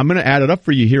 I'm going to add it up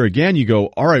for you here again. You go,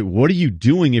 all right, what are you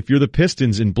doing if you're the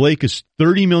Pistons and Blake is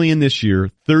 $30 million this year,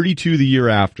 $32 the year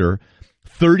after,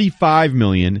 $35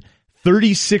 million,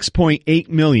 $36.8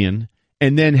 million,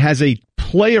 and then has a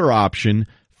player option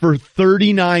for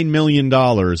 $39 million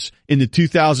in the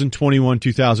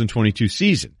 2021-2022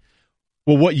 season?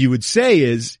 Well, what you would say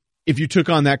is, if you took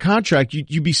on that contract,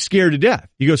 you'd be scared to death.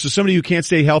 You go, so somebody who can't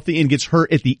stay healthy and gets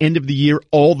hurt at the end of the year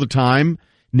all the time,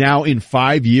 now in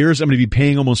 5 years, I'm going to be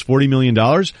paying almost $40 million.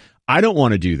 I don't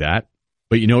want to do that.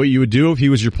 But you know what you would do if he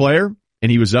was your player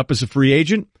and he was up as a free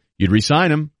agent? You'd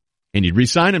re-sign him, and you'd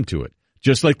re-sign him to it,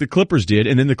 just like the Clippers did,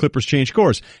 and then the Clippers changed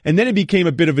course. And then it became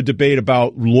a bit of a debate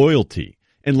about loyalty.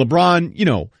 And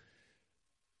LeBron,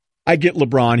 I get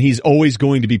LeBron. He's always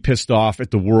going to be pissed off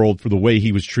at the world for the way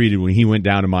he was treated when he went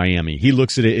down to Miami. He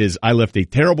looks at it as, I left a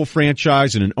terrible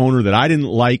franchise and an owner that I didn't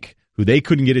like, who they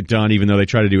couldn't get it done, even though they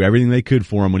tried to do everything they could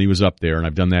for him when he was up there. And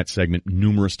I've done that segment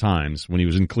numerous times when he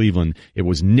was in Cleveland.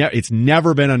 It's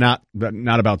never been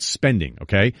not about spending,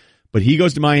 okay? But he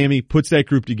goes to Miami, puts that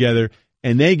group together,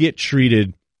 and they get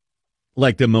treated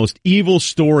like the most evil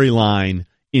storyline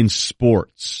in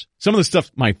sports. Some of the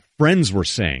stuff my friends were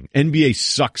saying, NBA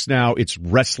sucks now, it's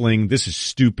wrestling, this is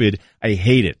stupid, I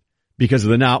hate it. Because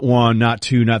of the not 1, not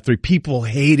 2, not 3. People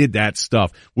hated that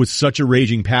stuff with such a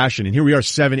raging passion. And here we are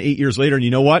 7, 8 years later, and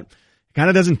you know what? It kind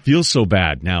of doesn't feel so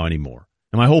bad now anymore.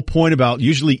 And my whole point about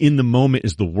usually in the moment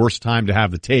is the worst time to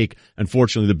have the take.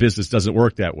 Unfortunately, the business doesn't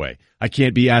work that way. I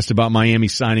can't be asked about Miami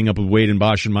signing up with Wade and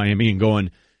Bosch in Miami and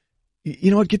going, you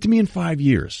know what, get to me in 5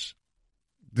 years.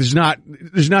 There's not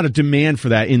a demand for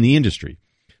that in the industry.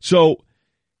 So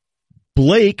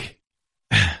Blake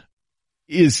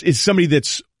is somebody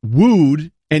that's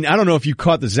wooed, and I don't know if you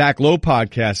caught the Zach Lowe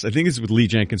podcast. I think it's with Lee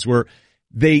Jenkins, where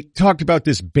they talked about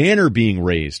this banner being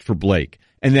raised for Blake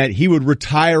and that he would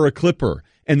retire a Clipper,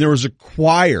 and there was a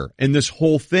choir and this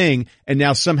whole thing, and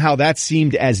now somehow that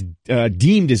seemed as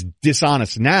deemed as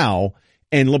dishonest now.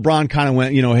 And LeBron kind of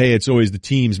went, hey, it's always the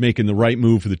teams making the right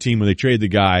move for the team when they trade the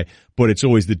guy, but it's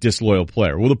always the disloyal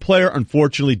player. Well, the player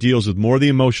unfortunately deals with more of the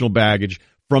emotional baggage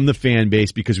from the fan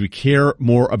base because we care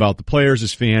more about the players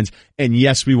as fans. And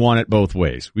yes, we want it both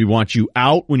ways. We want you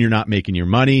out when you're not making your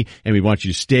money, and we want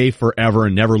you to stay forever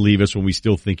and never leave us when we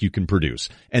still think you can produce.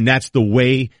 And that's the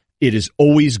way it is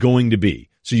always going to be.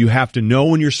 So you have to know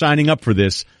when you're signing up for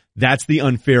this, that's the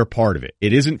unfair part of it.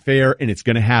 It isn't fair, and it's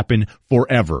going to happen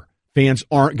forever. Fans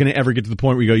aren't going to ever get to the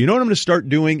point where you go, you know what I'm going to start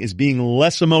doing is being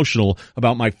less emotional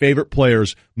about my favorite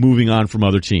players moving on from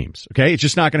other teams. Okay? It's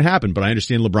just not going to happen, but I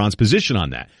understand LeBron's position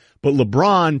on that. But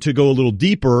LeBron, to go a little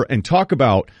deeper and talk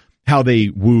about how they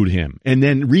wooed him, and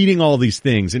then reading all these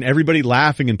things and everybody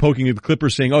laughing and poking at the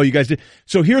Clippers saying, oh, you guys did.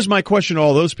 So here's my question to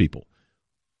all those people.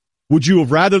 Would you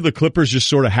have rather the Clippers just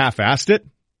sort of half-assed it?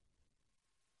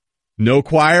 No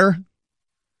choir?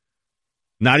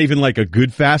 Not even like a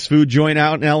good fast food joint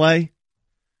out in L.A.?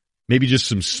 Maybe just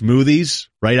some smoothies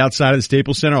right outside of the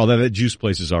Staples Center, although that juice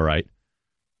place is all right.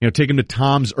 Take them to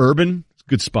Tom's Urban. It's a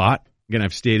good spot. Again,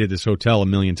 I've stayed at this hotel a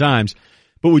million times.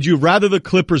 But would you have rather the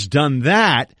Clippers done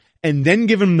that and then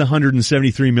give him the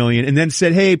 $173 million and then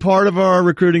said, hey, part of our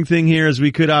recruiting thing here is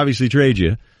we could obviously trade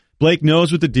you. Blake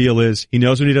knows what the deal is. He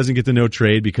knows when he doesn't get the no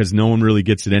trade because no one really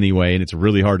gets it anyway, and it's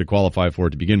really hard to qualify for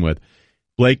it to begin with.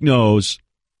 Blake knows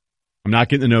I'm not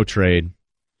getting the no trade.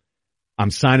 I'm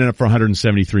signing up for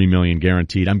 $173 million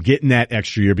guaranteed. I'm getting that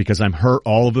extra year because I'm hurt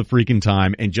all of the freaking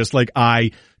time. And just like I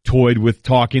toyed with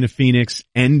talking to Phoenix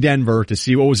and Denver to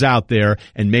see what was out there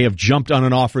and may have jumped on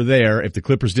an offer there if the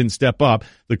Clippers didn't step up,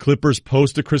 the Clippers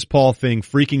post the Chris Paul thing,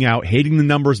 freaking out, hating the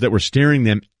numbers that were staring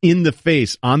them in the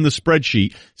face on the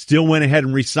spreadsheet, still went ahead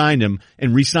and re-signed him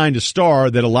and re-signed a star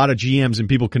that a lot of GMs and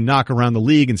people can knock around the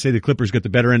league and say the Clippers got the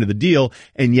better end of the deal.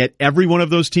 And yet every one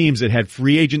of those teams that had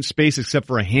free agent space except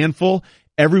for a handful,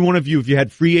 every one of you, if you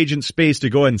had free agent space to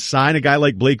go ahead and sign a guy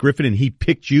like Blake Griffin and he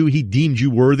picked you, he deemed you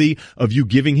worthy of you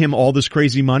giving him all this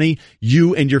crazy money,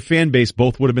 you and your fan base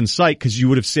both would have been psyched because you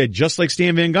would have said, just like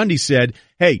Stan Van Gundy said,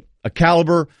 hey, a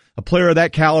player of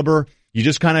that caliber, you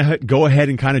just kind of go ahead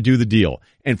and kind of do the deal.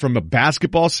 And from a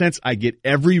basketball sense, I get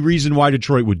every reason why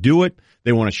Detroit would do it.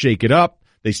 They want to shake it up.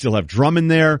 They still have Drummond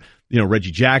there. You know,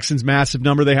 Reggie Jackson's massive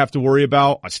number they have to worry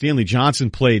about. Stanley Johnson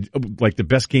played like the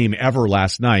best game ever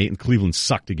last night, and Cleveland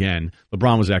sucked again.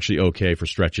 LeBron was actually okay for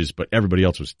stretches, but everybody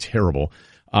else was terrible.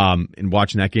 And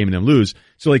watching that game and then lose.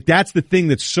 So like that's the thing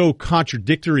that's so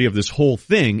contradictory of this whole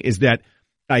thing is that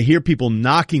I hear people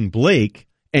knocking Blake,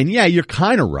 and yeah, you're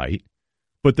kind of right.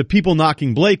 But the people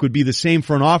knocking Blake would be the same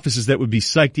front offices that would be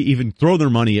psyched to even throw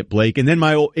their money at Blake. And then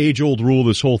my age-old rule,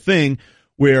 this whole thing,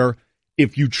 where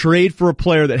if you trade for a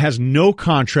player that has no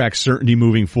contract certainty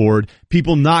moving forward,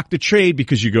 people knock the trade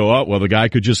because you go, oh, well, the guy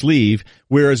could just leave.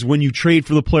 Whereas when you trade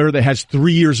for the player that has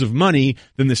 3 years of money,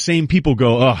 then the same people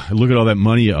go, oh, look at all that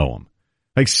money you owe him.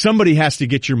 Like somebody has to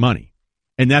get your money.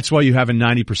 And that's why you have a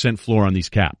 90% floor on these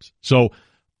caps. So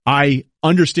I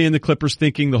understand the Clippers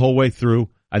thinking the whole way through.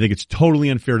 I think it's totally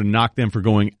unfair to knock them for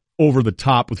going over the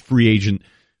top with free agent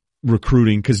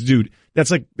recruiting. Because, dude, that's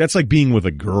like being with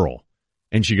a girl.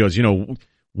 And she goes, you know,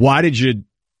 why did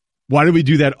we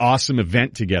do that awesome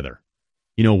event together?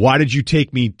 You know, why did you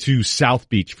take me to South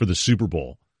Beach for the Super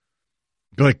Bowl?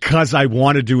 Because I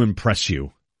wanted to impress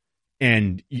you.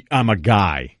 And I'm a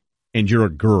guy and you're a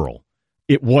girl.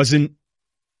 It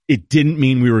didn't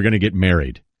mean we were going to get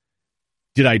married.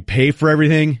 Did I pay for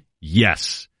everything?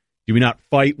 Yes. Did we not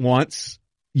fight once?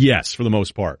 Yes, for the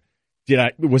most part.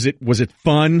 Was it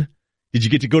fun? Did you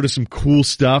get to go to some cool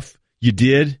stuff? You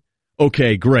did?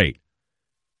 Okay, great.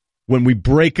 When we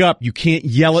break up, you can't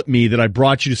yell at me that I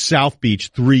brought you to South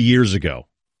Beach 3 years ago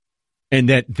and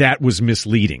that was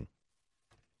misleading.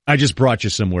 I just brought you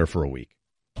somewhere for a week.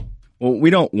 Well, we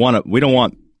don't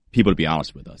want people to be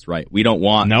honest with us, right? We don't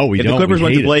want. No, we if don't. If the Clippers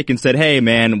went to Blake it. and said, hey,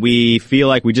 man, we feel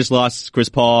like we just lost Chris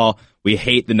Paul. We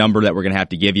hate the number that we're going to have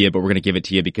to give you, but we're going to give it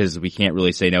to you because we can't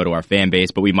really say no to our fan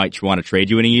base, but we might want to trade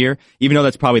you in a year, even though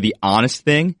that's probably the honest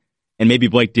thing. And maybe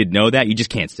Blake did know that. You just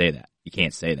can't say that. You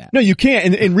can't say that. No, you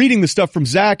can't. And reading the stuff from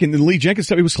Zach and the Lee Jenkins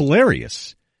stuff, it was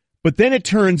hilarious. But then it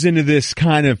turns into this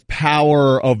kind of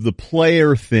power of the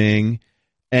player thing.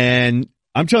 And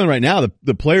I'm telling you right now,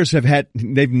 the players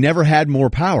they've never had more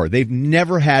power. They've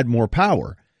never had more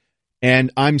power.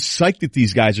 And I'm psyched that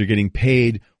these guys are getting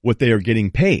paid what they are getting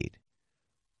paid.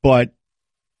 But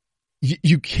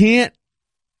you can't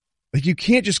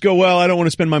just go, well, I don't want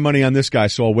to spend my money on this guy,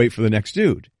 so I'll wait for the next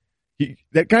dude.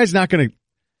 That guy's not going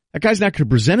to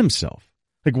present himself.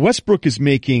 Like Westbrook is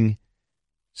making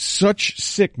such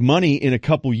sick money in a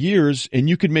couple years, and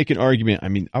you could make an argument. I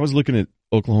mean, I was looking at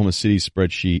Oklahoma City's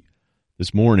spreadsheet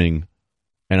this morning,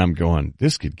 and I'm going,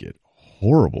 this could get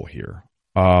horrible here.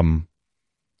 I'm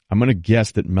going to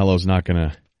guess that Melo's not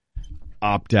going to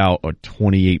opt out at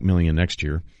 $28 million next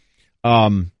year.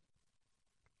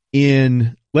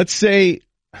 Let's say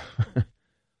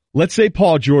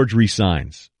Paul George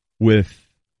resigns with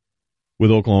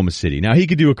Oklahoma City. Now he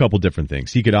could do a couple different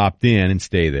things. He could opt in and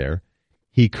stay there.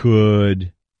 He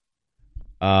could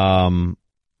sign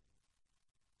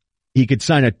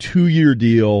a 2-year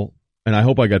deal, and I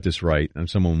hope I got this right, and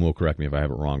someone will correct me if I have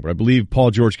it wrong, but I believe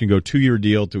Paul George can go 2-year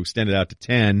deal to extend it out to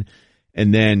 10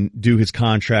 and then do his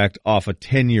contract off a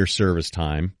 10-year service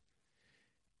time.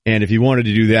 And if he wanted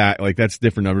to do that, like that's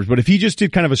different numbers. But if he just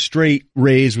did kind of a straight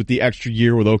raise with the extra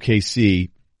year with OKC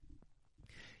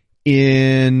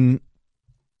in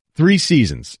 3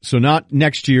 seasons, so not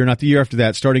next year, not the year after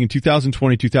that, starting in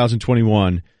 2020,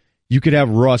 2021, you could have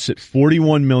Russ at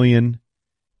 $41 million.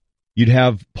 You'd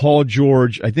have Paul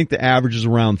George, I think the average is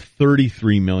around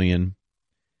 $33 million.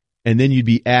 And then you'd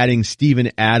be adding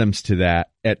Steven Adams to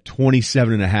that at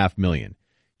 $27.5 million.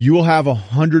 you will have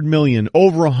 $100 million,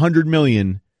 over $100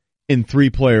 million in 3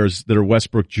 players that are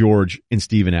Westbrook, George, and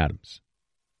Steven Adams.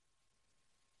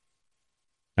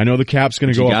 I know the cap's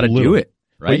going to go up a little. You got to do it,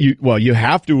 right? But you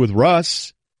have to with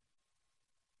Russ.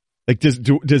 Like, does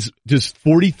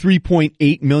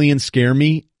 $43.8 million scare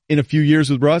me in a few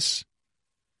years with Russ?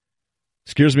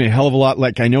 Scares me a hell of a lot.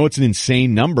 Like, I know it's an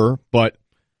insane number, but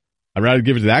I'd rather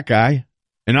give it to that guy.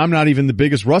 And I'm not even the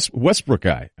biggest Westbrook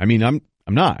guy. I mean, I'm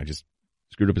not. I just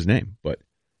screwed up his name. But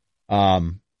by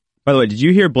the way, did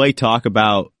you hear Blake talk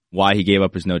about why he gave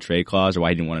up his no trade clause or why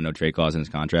he didn't want a no trade clause in his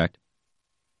contract?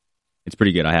 It's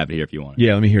pretty good. I have it here if you want it.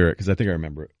 Yeah, let me hear it because I think I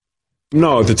remember it.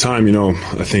 No, at the time, I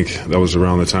think that was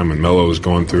around the time when Melo was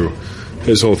going through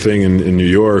his whole thing in New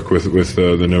York with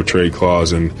the no trade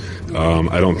clause, and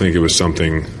I don't think it was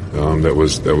something that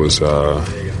was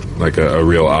like a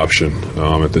real option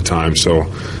at the time. So,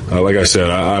 like I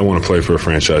said, I want to play for a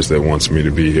franchise that wants me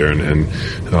to be here, and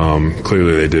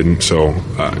clearly they didn't. So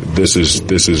this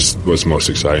is what's most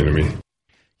exciting to me.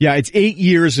 Yeah, it's 8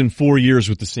 years and 4 years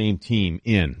with the same team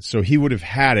in, so he would have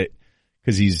had it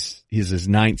because he's his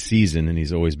 9th season and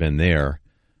he's always been there.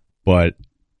 But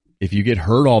if you get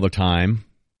hurt all the time,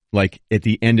 like at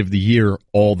the end of the year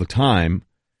all the time,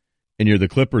 and you're the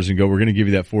Clippers and go, we're going to give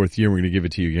you that 4th year, we're going to give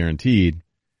it to you guaranteed,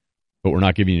 but we're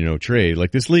not giving you no trade.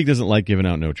 Like, this league doesn't like giving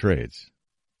out no trades.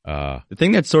 The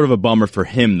thing that's sort of a bummer for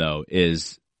him, though,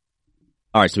 is,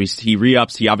 all right, so he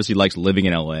re-ups. He obviously likes living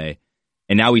in L.A.,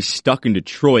 and now he's stuck in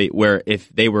Detroit, where if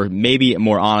they were maybe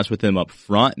more honest with him up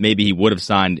front, maybe he would have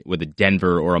signed with a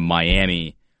Denver or a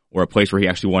Miami or a place where he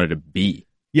actually wanted to be.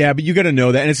 Yeah, but you got to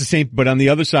know that, and it's the same. But on the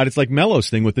other side, it's like Melo's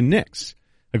thing with the Knicks.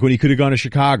 Like when he could have gone to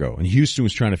Chicago, and Houston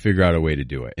was trying to figure out a way to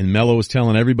do it. And Melo was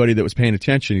telling everybody that was paying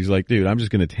attention, he's like, dude, I'm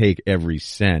just going to take every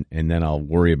cent, and then I'll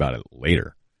worry about it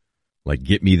later. Like,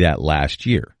 get me that last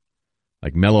year.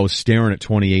 Like, Melo's staring at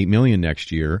 $28 million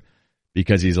next year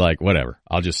because he's like, whatever,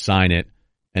 I'll just sign it,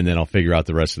 and then I'll figure out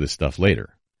the rest of this stuff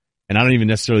later. And I don't even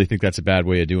necessarily think that's a bad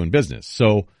way of doing business.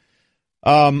 So,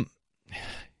 I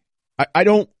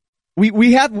don't.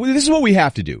 We have. This is what we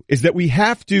have to do. Is that we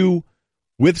have to,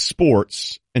 with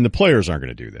sports, and the players aren't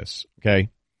going to do this, okay?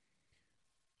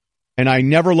 And I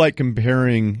never like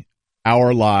comparing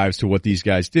our lives to what these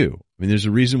guys do. I mean, there's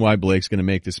a reason why Blake's going to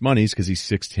make this money is because he's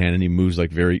 6'10" and he moves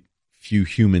like very few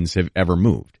humans have ever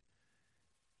moved.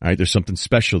 All right, there's something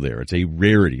special there. It's a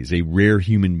rarity. He's a rare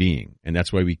human being. And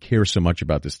that's why we care so much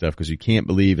about this stuff, because you can't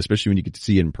believe, especially when you get to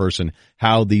see it in person,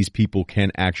 how these people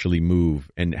can actually move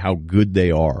and how good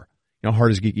they are. You know how hard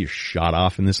it is to get your shot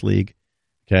off in this league?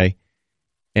 Okay?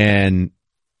 And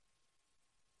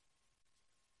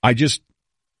I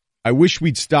wish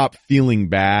we'd stop feeling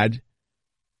bad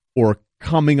or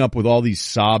coming up with all these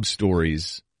sob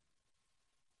stories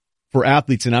for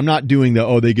athletes. And I'm not doing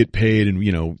they get paid and,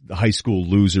 the high school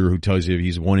loser who tells you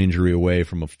he's one injury away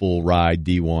from a full ride,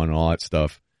 D1 and all that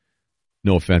stuff.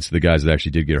 No offense to the guys that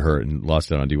actually did get hurt and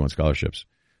lost out on D1 scholarships.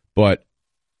 But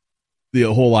the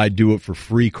whole I do it for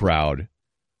free crowd.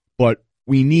 But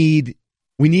we need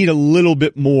a little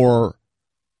bit more.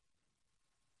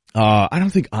 I don't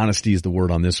think honesty is the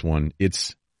word on this one.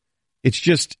 It's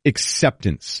just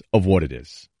acceptance of what it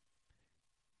is.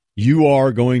 You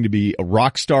are going to be a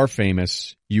rock star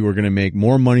famous. You are going to make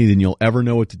more money than you'll ever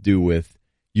know what to do with.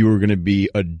 You are going to be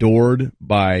adored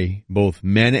by both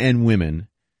men and women.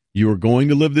 You are going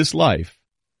to live this life.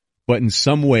 But in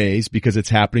some ways, because it's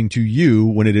happening to you,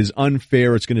 when it is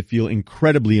unfair, it's going to feel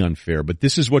incredibly unfair. But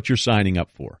this is what you're signing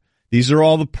up for. These are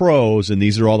all the pros and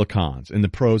these are all the cons. And the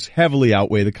pros heavily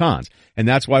outweigh the cons. And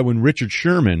that's why when Richard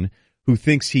Sherman, who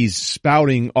thinks he's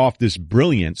spouting off this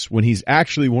brilliance when he's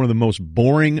actually one of the most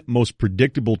boring, most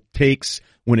predictable takes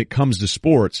when it comes to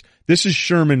sports. This is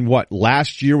Sherman,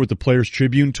 last year with the Players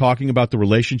Tribune talking about the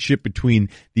relationship between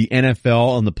the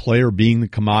NFL and the player being the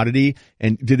commodity.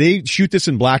 And did they shoot this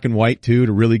in black and white too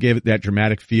to really give it that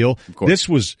dramatic feel? Of course.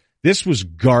 This was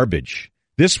garbage.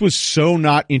 This was so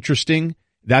not interesting.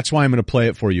 That's why I'm going to play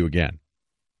it for you again.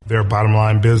 They're a bottom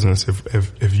line business.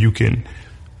 If you can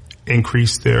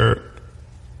increase their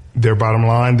bottom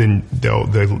line, then they'll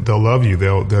love you.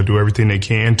 They'll do everything they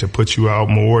can to put you out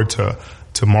more, to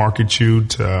market you,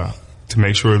 to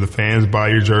make sure the fans buy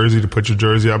your jersey, to put your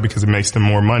jersey out because it makes them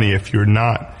more money. If you're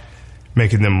not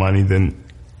making them money, then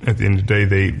at the end of the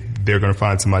day, they're going to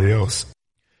find somebody else.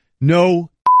 No.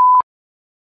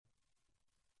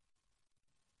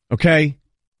 Okay.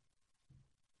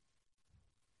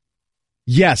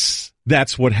 Yes,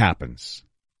 that's what happens.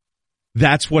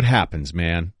 That's what happens,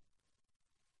 man.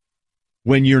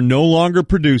 When you're no longer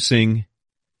producing,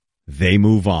 they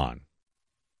move on.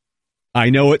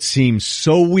 I know it seems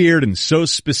so weird and so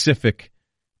specific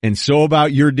and so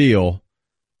about your deal,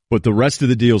 but the rest of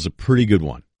the deal is a pretty good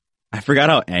one. I forgot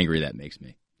how angry that makes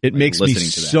me. It makes me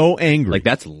so angry. Like,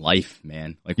 that's life,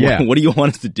 man. Like, yeah. What do you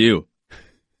want us to do?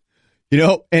 You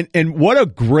know, and what a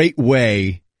great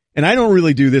way, and I don't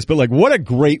really do this, but like, what a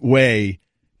great way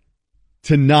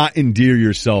to not endear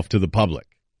yourself to the public.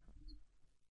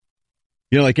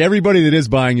 You know, like everybody that is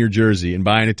buying your jersey and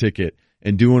buying a ticket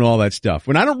and doing all that stuff.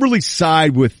 When I don't really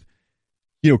side with,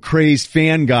 you know, crazed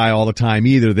fan guy all the time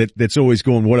either, that's always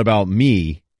going, what about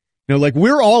me? You know, like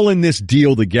we're all in this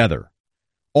deal together.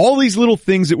 All these little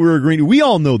things that we're agreeing to, we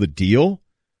all know the deal.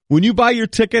 When you buy your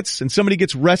tickets and somebody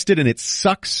gets arrested and it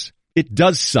sucks, it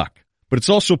does suck, but it's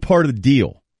also part of the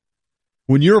deal.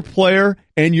 When you're a player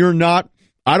and you're not,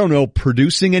 I don't know,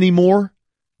 producing anymore,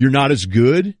 you're not as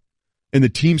good, and the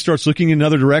team starts looking in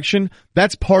another direction,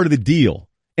 that's part of the deal,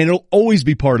 and it'll always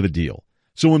be part of the deal.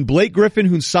 So when Blake Griffin,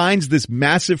 who signs this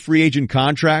massive free agent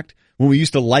contract, when we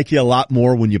used to like you a lot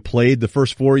more when you played the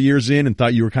first 4 years in and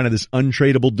thought you were kind of this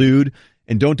untradeable dude,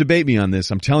 and don't debate me on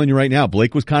this, I'm telling you right now,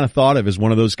 Blake was kind of thought of as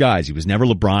one of those guys. He was never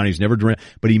LeBron, he was never Durant,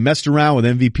 but he messed around with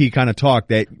MVP kind of talk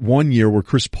that one year where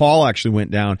Chris Paul actually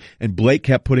went down and Blake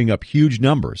kept putting up huge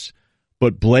numbers.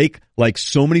 But Blake, like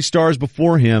so many stars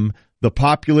before him, the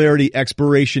popularity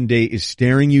expiration date is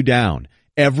staring you down.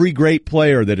 Every great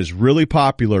player that is really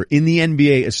popular in the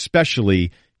NBA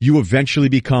especially, you eventually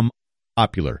become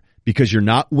popular because you're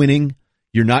not winning.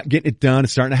 You're not getting it done.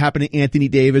 It's starting to happen to Anthony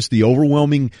Davis, the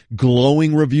overwhelming,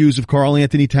 glowing reviews of Karl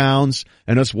Anthony Towns,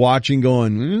 and us watching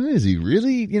going, is he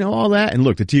really, you know, all that? And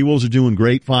look, the T-Wolves are doing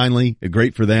great finally,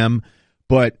 great for them.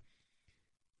 But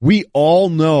we all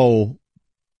know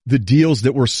the deals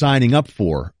that we're signing up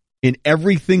for in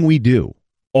everything we do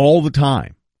all the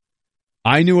time.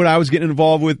 I knew what I was getting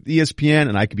involved with ESPN,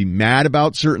 and I could be mad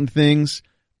about certain things,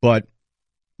 but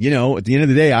you know, at the end of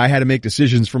the day, I had to make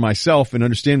decisions for myself and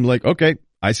understand, like, okay,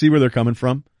 I see where they're coming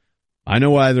from. I know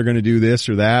why they're going to do this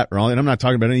or that, or all, and I'm not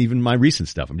talking about even my recent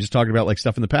stuff. I'm just talking about like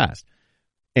stuff in the past.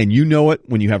 And you know it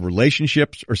when you have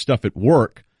relationships or stuff at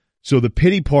work. So the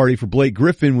pity party for Blake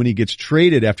Griffin when he gets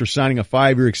traded after signing a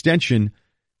 5-year extension,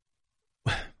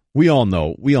 we all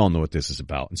know what this is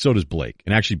about. And so does Blake.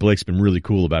 And actually, Blake's been really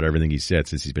cool about everything he said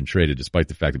since he's been traded, despite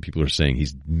the fact that people are saying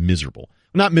he's miserable.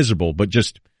 Not miserable, but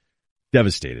just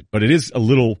devastated. But it is a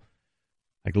little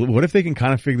like, what if they can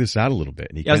kind of figure this out a little bit?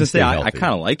 And I was going to say, I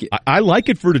kind of like it. I like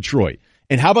it for Detroit.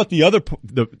 And how about the other,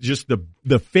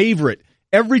 the favorite?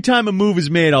 Every time a move is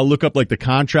made, I'll look up like the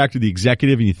contract or the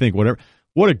executive and you think, whatever.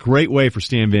 What a great way for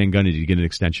Stan Van Gundy to get an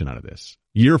extension out of this.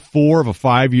 Year 4 of a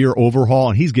 5-year overhaul,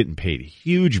 and he's getting paid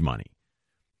huge money.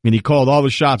 And he called all the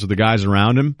shots with the guys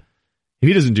around him. If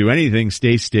he doesn't do anything,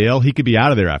 stay stale, he could be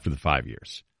out of there after the 5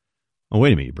 years. Oh,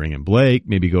 wait a minute, you bring in Blake,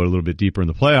 maybe go a little bit deeper in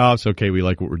the playoffs. Okay, we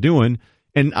like what we're doing.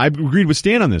 And I agreed with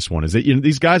Stan on this one, is that, you know,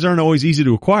 these guys aren't always easy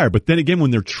to acquire. But then again,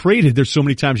 when they're traded, there's so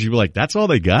many times you're like, that's all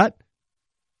they got?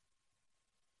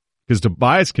 Because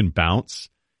Tobias can bounce.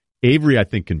 Avery, I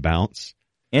think, can bounce.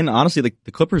 And honestly, like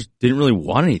the Clippers didn't really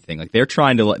want anything. Like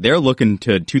they're looking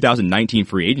to 2019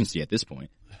 free agency at this point.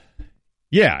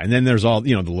 Yeah, and then there's all,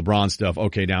 you know, the LeBron stuff.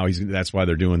 Okay, now that's why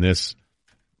they're doing this.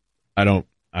 I don't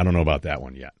know about that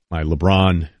one yet. My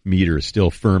LeBron meter is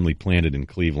still firmly planted in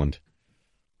Cleveland,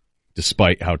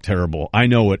 despite how terrible. I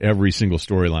know what every single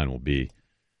storyline will be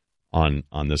on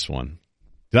this one.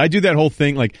 Did I do that whole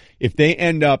thing? Like, if they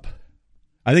end up,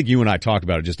 I think you and I talked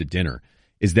about it just at dinner,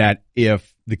 is that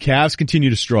if the Cavs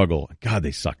continue to struggle, God,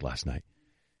 they sucked last night.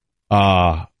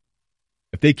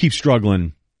 If they keep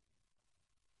struggling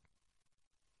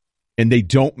and they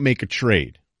don't make a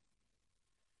trade,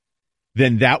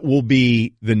 then that will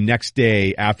be the next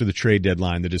day after the trade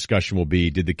deadline. The discussion will be,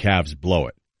 did the Cavs blow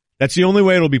it? That's the only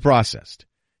way it'll be processed.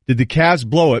 Did the Cavs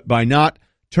blow it by not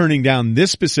turning down this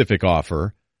specific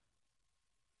offer?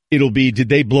 It'll be, did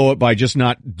they blow it by just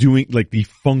not doing like the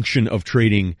function of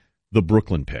trading the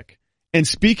Brooklyn pick? And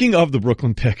speaking of the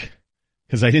Brooklyn pick,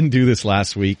 because I didn't do this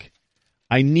last week,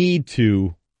 I need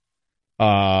to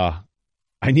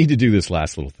do this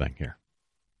last little thing here.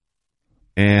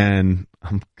 And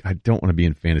I don't want to be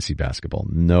in fantasy basketball.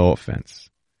 No offense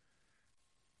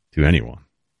to anyone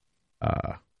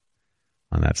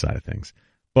on that side of things.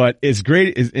 But it's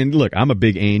great. And look, I'm a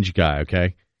big Ainge guy,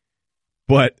 okay?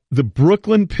 But the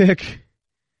Brooklyn pick,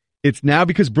 it's now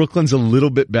because Brooklyn's a little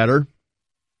bit better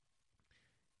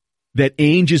that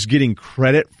Ainge is getting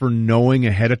credit for knowing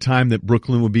ahead of time that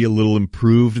Brooklyn would be a little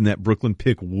improved and that Brooklyn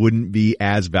pick wouldn't be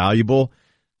as valuable.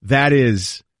 That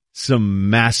is some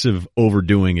massive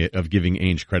overdoing it of giving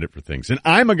Ainge credit for things. And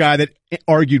I'm a guy that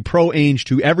argued pro Ainge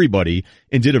to everybody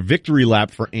and did a victory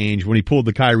lap for Ainge when he pulled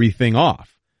the Kyrie thing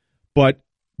off. But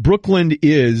Brooklyn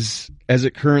is, as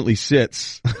it currently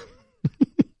sits,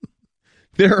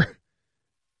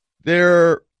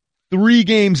 they're 3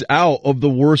 games out of the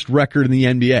worst record in the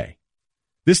NBA.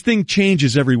 This thing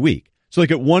changes every week. So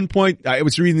like at one point, I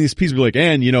was reading these pieces like,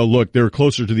 and look, they're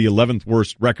closer to the 11th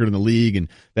worst record in the league, and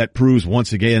that proves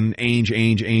once again,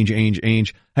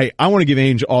 Ainge. Hey, I want to give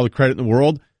Ainge all the credit in the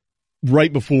world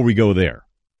right before we go there.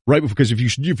 Right, because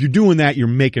if you're doing that, you're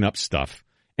making up stuff.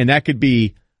 And that could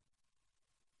be,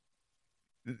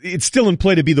 it's still in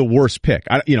play to be the worst pick.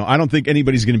 I don't think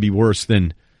anybody's going to be worse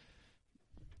than,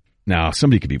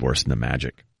 somebody could be worse than the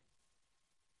Magic.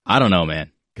 I don't know,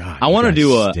 man. God, I want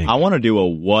to do a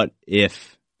what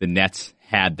if the Nets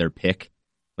had their pick,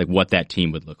 like what that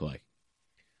team would look like.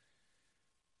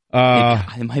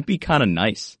 It might be kind of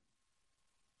nice.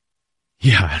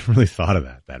 Yeah, I haven't really thought of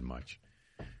that much.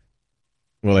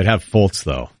 Well, they'd have Fultz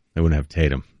though. They wouldn't have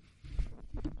Tatum.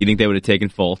 You think they would have taken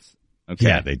Fultz? Okay.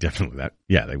 Yeah, they definitely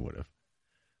they would have.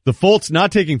 The Fultz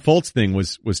not taking Fultz thing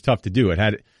was tough to do. It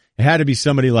had to be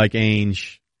somebody like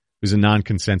Ainge, who's a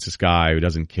non-consensus guy who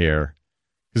doesn't care.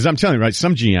 Because I'm telling you, right,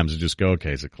 some GMs would just go,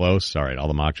 okay, is it close? All right, all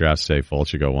the mock drafts say Fultz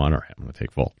should go 1. All right, I'm going to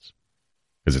take Fultz.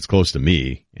 Because it's close to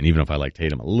me, and even if I like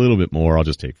Tatum a little bit more, I'll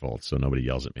just take Fultz so nobody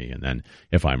yells at me. And then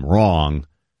if I'm wrong,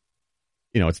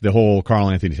 it's the whole Karl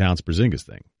Anthony Towns Porzingis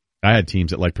thing. I had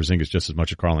teams that like Porzingis just as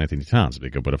much as Karl Anthony Towns.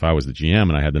 But if I was the GM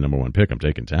and I had the number 1 pick, I'm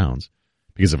taking Towns.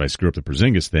 Because if I screw up the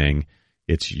Porzingis thing,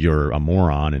 it's you're a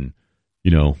moron and,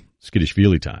 skittish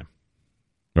feely time.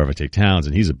 Or if I take Towns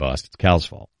and he's a bust, it's Cal's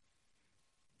fault.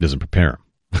 Doesn't prepare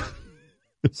him.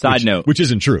 Side note. Which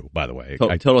isn't true, by the way.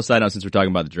 Total side note since we're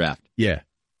talking about the draft. Yeah.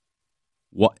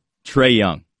 What? Trae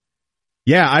Young.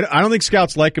 Yeah, I don't think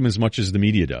scouts like him as much as the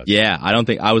media does. Yeah, I don't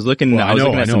think. I was looking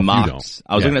at some mocks.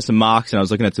 I was looking at some mocks and I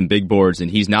was looking at some big boards, and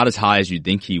he's not as high as you'd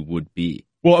think he would be.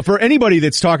 Well, for anybody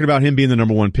that's talking about him being the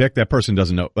number 1 pick, that person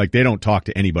doesn't know. Like, they don't talk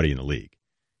to anybody in the league.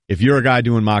 If you're a guy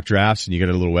doing mock drafts and you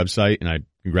got a little website, and I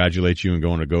congratulate you on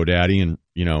going to GoDaddy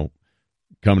and,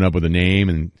 coming up with a name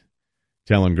and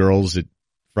telling girls at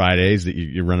Fridays that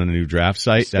you're running a new draft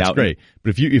site, Scouting. That's great.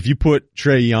 But if you put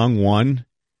Trae Young 1,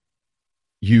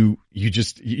 you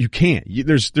can't.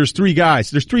 There's 3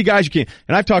 guys. There's 3 guys you can't.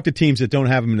 And I've talked to teams that don't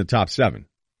have him in the top 7.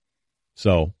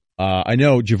 So I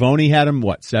know Giovoni had him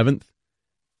 7th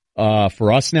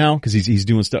for us now because he's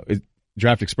doing stuff.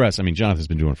 Draft Express. I mean, Jonathan's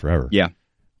been doing it forever. Yeah.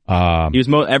 He was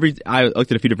I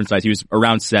looked at a few different sites. He was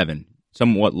around 7,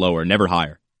 somewhat lower, never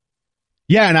higher.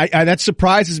 Yeah, and I that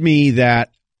surprises me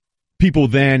that people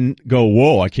then go,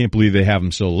 "Whoa, I can't believe they have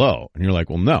him so low." And you're like,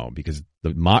 "Well, no, because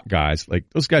the mock guys, like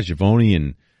those guys, Giovoni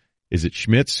and is it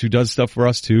Schmitz who does stuff for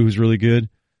us too, who's really good?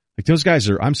 Like those guys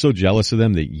I'm so jealous of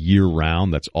them that year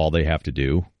round, that's all they have to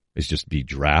do is just be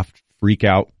draft freak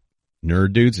out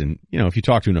nerd dudes. And if you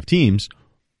talk to enough teams,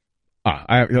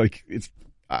 I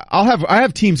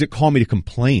have teams that call me to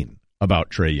complain about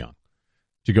Trae Young.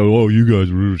 To go, oh, you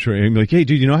guys were Trae. I'm like, hey,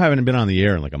 dude, I haven't been on the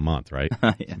air in like a month, right?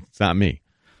 Yeah. It's not me.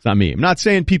 I'm not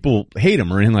saying people hate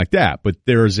him or anything like that, but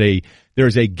there's a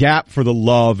gap for the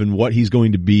love and what he's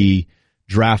going to be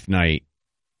draft night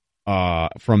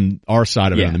from our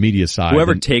side of it on the media side.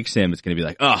 Whoever takes him is going to be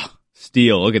like, oh,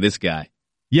 steal. Look at this guy.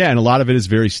 Yeah, and a lot of it is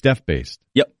very Steph based.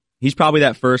 Yep. He's probably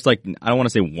that first, I don't want to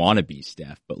say wannabe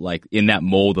Steph, but in that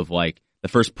mold of the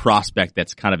first prospect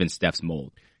that's kind of in Steph's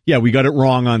mold. Yeah, we got it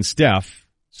wrong on Steph.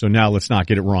 So now let's not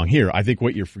get it wrong here. I think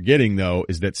what you're forgetting, though,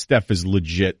 is that Steph is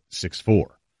legit 6'4".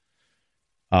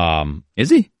 Is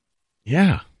he?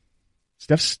 Yeah.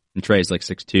 Steph's... And Trae's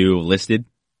 6'2", listed?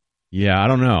 Yeah, I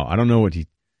don't know. I don't know what he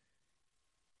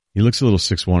looks a little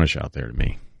 6'1"-ish out there to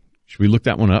me. Should we look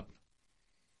that one up?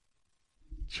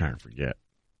 I'm trying to forget.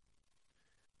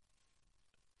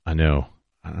 I know.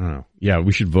 I don't know. Yeah,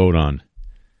 we should vote on...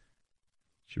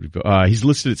 Should we vote? He's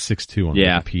listed at 6'2" on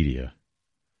Wikipedia.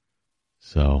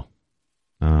 So,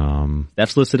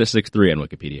 that's listed at 6'3" on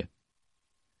Wikipedia.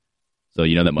 So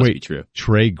that must be true.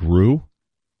 Trae grew.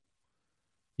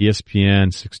 ESPN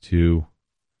 6'2".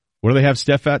 What do they have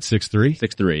Steph at? 6'3"?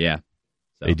 6'3", yeah.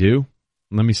 So. They do?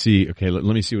 Let me see. Okay, let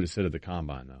me see what it said at the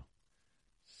combine though.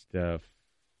 Steph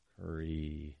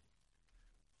Curry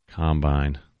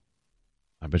combine.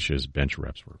 I bet you his bench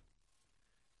reps were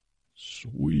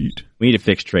sweet. We need to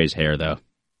fix Trae's hair though.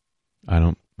 I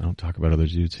don't talk about other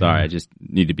dudes. Sorry, I just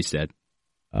need to be said.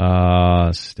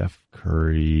 Steph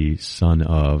Curry, son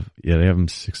of, they have him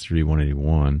 6'3",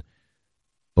 181,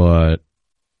 but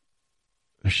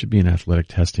there should be an athletic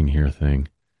testing here thing.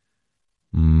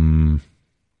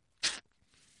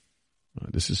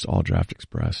 This is all Draft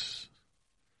Express.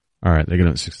 All right, they got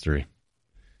him at 6'3".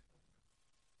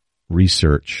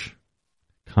 Research,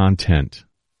 content,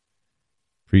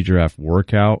 Pre-draft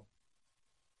workout.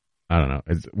 I don't know.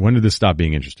 When did this stop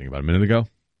being interesting? About a minute ago?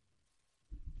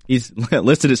 He's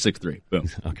listed at 6'3". Boom.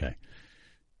 Okay.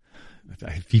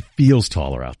 He feels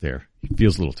taller out there. He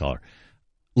feels a little taller.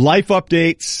 Life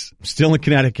updates. Still in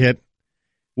Connecticut.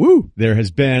 Woo! There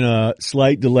has been a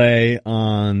slight delay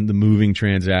on the moving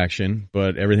transaction,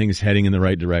 but everything is heading in the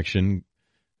right direction.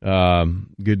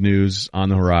 Good news on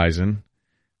the horizon.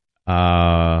 You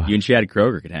and Chad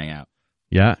Kroger could hang out.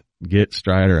 Yeah, get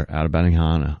Strider out of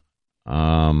Benihana.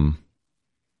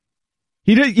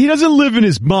 He doesn't live in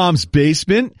his mom's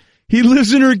basement. He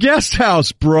lives in her guest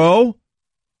house, bro.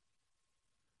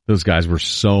 Those guys were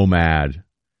so mad.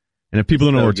 And if people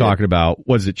don't know what we're talking about,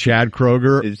 what is it, Chad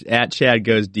Kroger? It's at Chad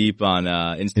Goes Deep on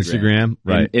Instagram,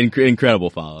 right. Incredible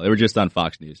follow. They were just on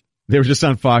Fox News. They were just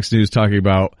on Fox News talking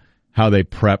about how they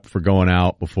prep for going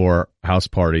out before house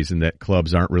parties and that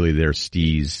clubs aren't really their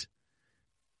steez,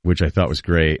 which I thought was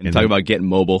great. And talk about getting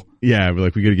mobile. Yeah, we're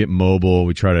like, we got to get mobile.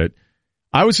 We try to.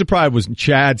 I was surprised when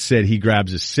Chad said he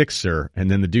grabs a sixer, and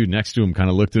then the dude next to him kind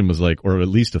of looked at him and was like, or at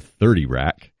least a 30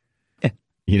 rack.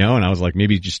 You know, and I was like,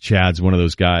 maybe just Chad's one of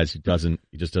those guys who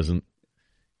just doesn't,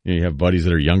 you have buddies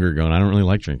that are younger going, I don't really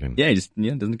like drinking. Yeah, he just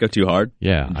doesn't go too hard.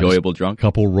 Yeah. Enjoyable drunk.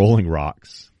 Couple Rolling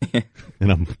Rocks.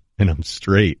 and I'm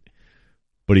straight.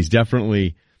 But he's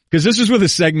definitely, because this is with a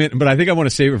segment, but I think I want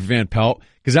to save it for Van Pelt,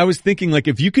 because I was thinking, like,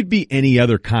 if you could be any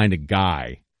other kind of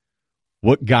guy,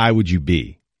 what guy would you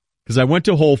be? Because I went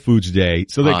to Whole Foods today.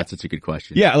 So that's such a good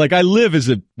question. Yeah, like I live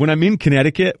when I'm in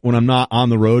Connecticut, when I'm not on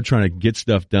the road trying to get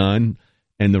stuff done,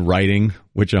 and the writing,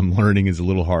 which I'm learning is a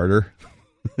little harder.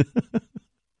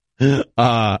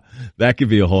 That could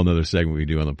be a whole nother segment we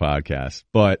do on the podcast.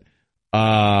 But,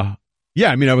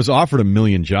 yeah, I mean, I was offered 1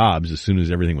 million jobs as soon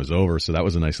as everything was over. So that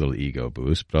was a nice little ego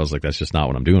boost. But I was like, that's just not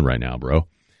what I'm doing right now, bro.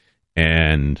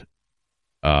 And,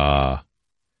 I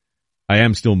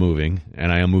am still moving,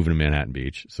 and I am moving to Manhattan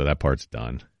Beach. So that part's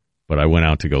done. But I went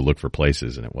out to go look for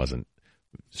places, and it wasn't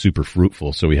super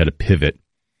fruitful. So we had to pivot.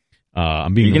 You're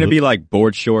going to be like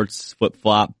board shorts,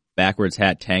 flip-flop, backwards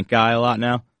hat, tank guy a lot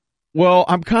now? Well,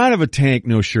 I'm kind of a tank,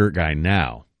 no shirt guy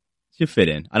now. You fit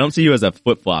in. I don't see you as a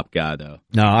flip-flop guy, though.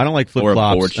 No, I don't like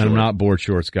flip-flops, and I'm not board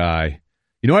shorts guy.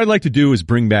 You know what I'd like to do is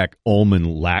bring back Ullman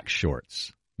lack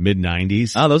shorts,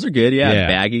 mid-90s. Oh, those are good, yeah.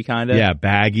 Baggy kind of. Yeah,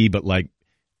 baggy, but like,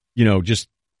 you know, just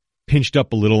pinched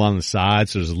up a little on the side,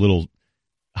 so there's a little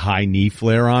high knee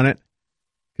flare on it.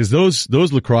 Because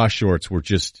those lacrosse shorts were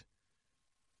just...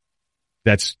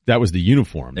 That was the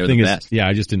uniform. They were the best. Yeah,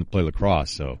 I just didn't play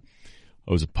lacrosse, so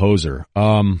I was a poser.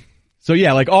 So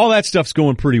yeah, like all that stuff's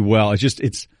going pretty well. I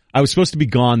was supposed to be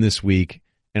gone this week,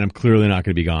 and I'm clearly not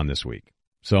going to be gone this week.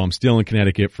 So I'm still in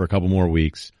Connecticut for a couple more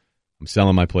weeks. I'm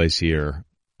selling my place here.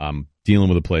 I'm dealing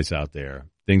with a place out there.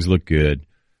 Things look good,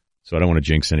 so I don't want to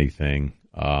jinx anything.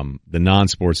 The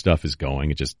non-sport stuff is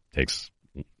going. It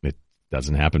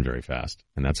doesn't happen very fast,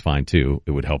 and that's fine too.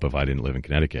 It would help if I didn't live in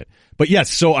Connecticut. But yes,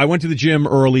 so I went to the gym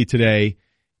early today,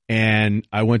 and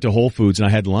I went to Whole Foods, and I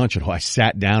had lunch. I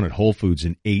sat down at Whole Foods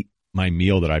and ate my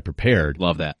meal that I prepared.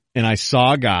 Love that. And I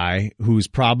saw a guy who's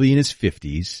probably in his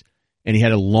 50s, and he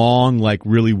had a long, like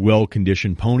really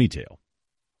well-conditioned ponytail.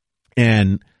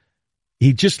 And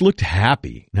he just looked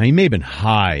happy. Now, he may have been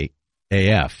high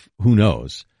AF. Who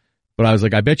knows? But I was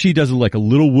like, I bet you he does like a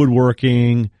little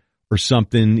woodworking or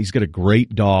something. He's got a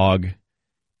great dog.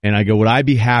 And I go, would I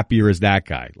be happier as that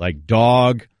guy? Like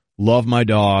dog, love my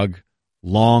dog,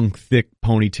 long, thick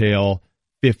ponytail,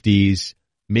 50s,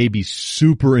 maybe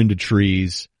super into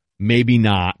trees, maybe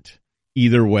not.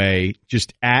 Either way,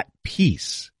 just at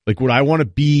peace. Like would I want to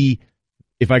be,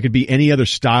 if I could be any other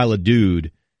style of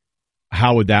dude,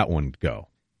 how would that one go?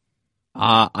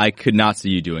 I could not see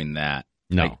you doing that.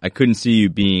 No. I couldn't see you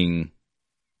being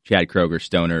Chad Kroger,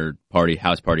 stoner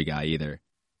house party guy either.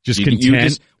 Just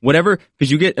content? Whatever,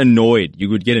 because you get annoyed. You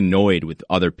would get annoyed with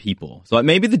other people. So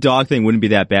maybe the dog thing wouldn't be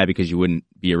that bad because you wouldn't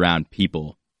be around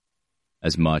people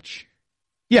as much.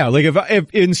 Yeah, like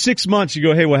if in 6 months you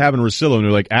go, hey, what happened to Russillo? And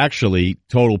they're like, actually,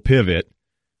 total pivot,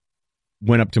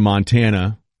 went up to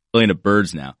Montana. Really into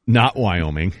birds now. Not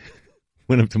Wyoming.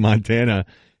 Went up to Montana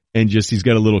and he's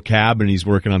got a little cabin. He's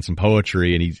working on some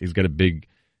poetry, and he's got a big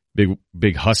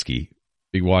husky.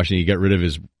 Big Washington. He got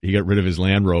rid of his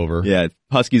Land Rover. Yeah,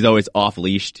 Husky's always off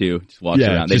leash too. Just walks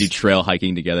around. They do trail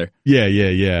hiking together. Yeah.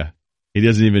 He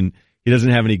doesn't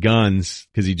have any guns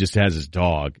because he just has his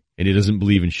dog, and he doesn't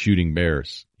believe in shooting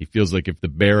bears. He feels like if the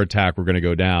bear attack were going to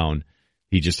go down,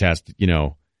 he just has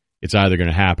to, it's either going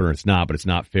to happen or it's not. But it's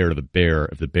not fair to the bear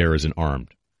if the bear isn't armed.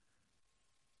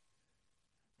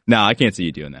 No, I can't see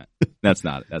you doing that. That's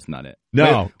not it.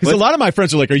 No, because a lot of my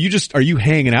friends are like, are you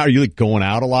hanging out? Are you like going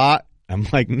out a lot? I'm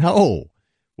like, no.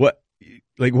 What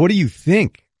do you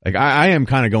think? Like, I am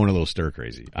kind of going a little stir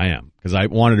crazy. I am, because I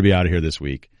wanted to be out of here this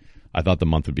week. I thought the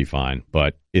month would be fine,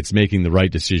 but it's making the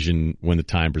right decision when the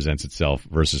time presents itself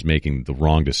versus making the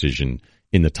wrong decision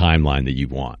in the timeline that you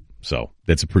want. So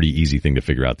that's a pretty easy thing to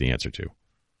figure out the answer to.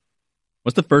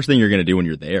 What's the first thing you're going to do when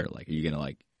you're there? Like, are you going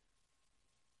to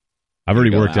I've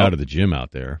already worked out of the gym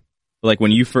out there. Like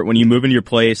when you move into your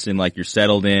place and like you're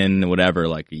settled in, whatever,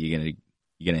 like are you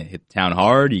gonna hit town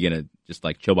hard? Are you gonna just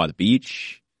like chill by the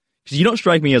beach? Because you don't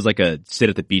strike me as like a sit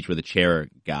at the beach with a chair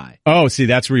guy. Oh, see,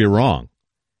 that's where you're wrong.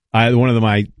 One of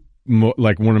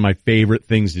my favorite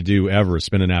things to do ever is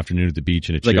spend an afternoon at the beach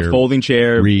in a chair. Like a folding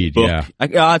chair. Read, book. yeah.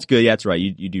 That's good. Yeah, that's right.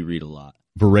 You do read a lot.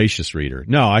 Voracious reader.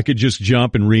 No, I could just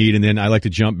jump and read, and then I like to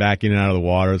jump back in and out of the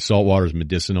water. Salt water is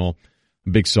medicinal.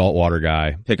 I'm a big saltwater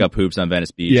guy. Pick up hoops on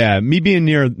Venice Beach. Yeah, me being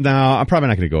near, I'm probably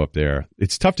not going to go up there.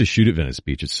 It's tough to shoot at Venice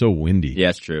Beach. It's so windy. Yeah,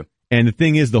 it's true. And the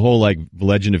thing is, the whole like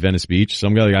legend of Venice Beach,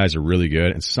 some other guys are really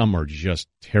good, and some are just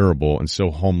terrible and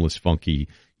so homeless funky,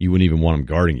 you wouldn't even want them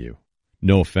guarding you.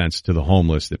 No offense to the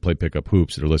homeless that play pickup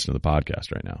hoops that are listening to the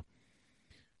podcast right now.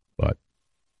 But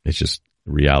it's just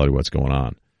the reality of what's going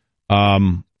on.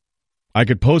 I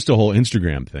could post a whole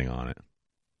Instagram thing on it.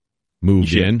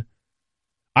 Moved in.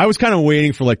 I was kind of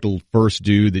waiting for like the first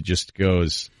dude that just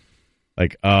goes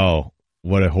like, oh,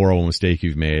 what a horrible mistake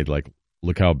you've made. Like,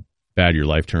 look how bad your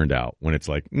life turned out. When it's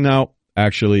like, no,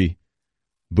 actually,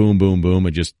 boom, boom, boom,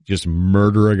 and just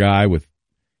murder a guy with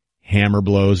hammer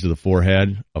blows to the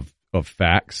forehead of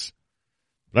facts.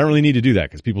 But I don't really need to do that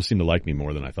because people seem to like me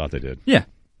more than I thought they did. Yeah.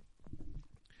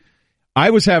 I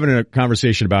was having a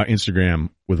conversation about Instagram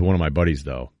with one of my buddies,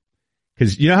 though.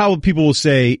 Because you know how people will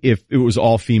say if it was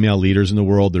all female leaders in the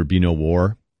world, there'd be no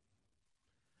war?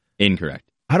 Incorrect.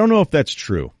 I don't know if that's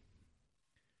true.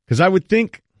 Because I would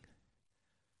think,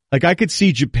 like, I could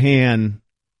see Japan.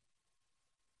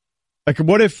 Like,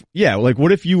 what if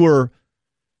you were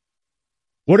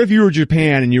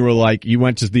Japan and you were like, you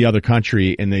went to the other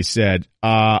country and they said,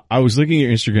 I was looking at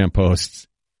your Instagram posts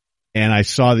and I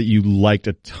saw that you liked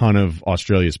a ton of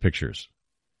Australia's pictures.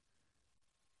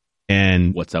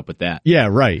 And what's up with that? Yeah,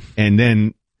 right. And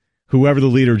then whoever the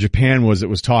leader of Japan was that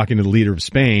was talking to the leader of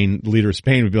Spain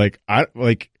would be like,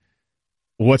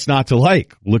 what's not to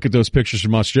like? Look at those pictures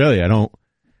from Australia. I don't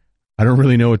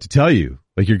really know what to tell you.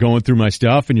 Like, you're going through my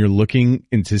stuff and you're looking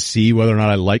to see whether or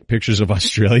not I like pictures of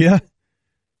Australia.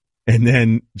 And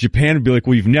then Japan would be like,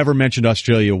 well, you've never mentioned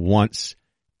Australia once,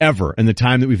 ever. In the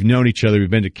time that we've known each other, we've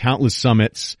been to countless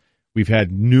summits. We've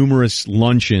had numerous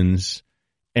luncheons.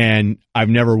 And I've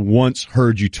never once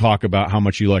heard you talk about how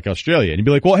much you like Australia. And you'd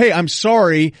be like, well, hey, I'm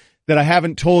sorry that I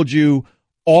haven't told you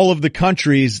all of the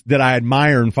countries that I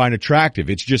admire and find attractive.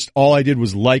 It's just all I did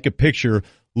was like a picture,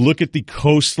 look at the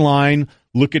coastline,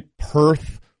 look at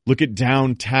Perth, look at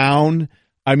downtown.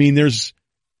 I mean, isn't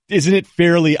it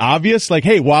fairly obvious? Like,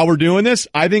 hey, while we're doing this,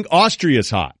 I think Austria's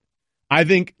hot. I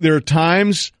think there are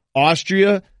times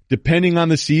Austria, depending on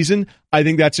the season, I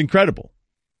think that's incredible.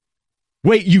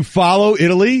 Wait, you follow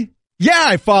Italy? Yeah,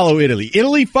 I follow Italy.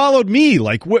 Italy followed me.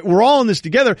 Like, we're all in this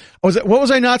together.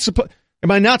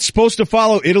 Am I not supposed to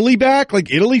follow Italy back?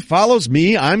 Like, Italy follows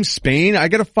me. I'm Spain. I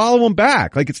got to follow them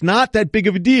back. Like, it's not that big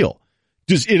of a deal.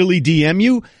 Does Italy DM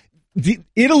you?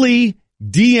 Italy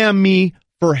DM me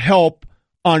for help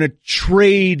on a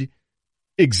trade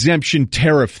exemption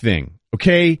tariff thing.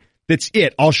 Okay? That's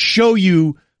it. I'll show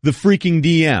you the freaking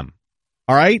DM.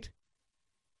 All right?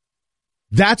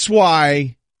 That's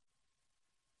why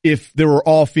if there were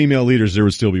all female leaders, there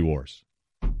would still be wars.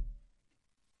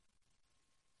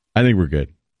 I think we're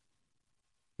good.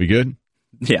 We good?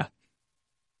 Yeah.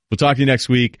 We'll talk to you next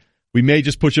week. We may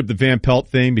just push up the Van Pelt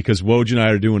thing because Woj and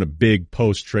I are doing a big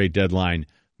post-trade deadline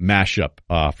mashup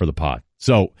for the pod.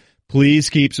 So please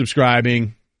keep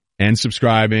subscribing,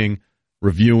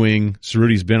 reviewing.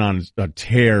 Ceruti's been on a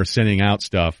tear sending out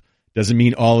stuff. Doesn't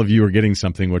mean all of you are getting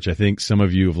something, which I think some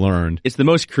of you have learned. It's the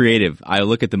most creative. I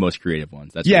look at the most creative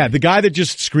ones. That's the guy that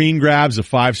just screen grabs a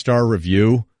 5-star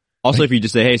review. Also, if you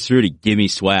just say, hey, Ceruti, give me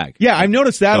swag. Yeah, I've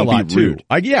noticed that a lot, too. Rude.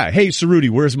 Hey, Ceruti,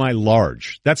 where's my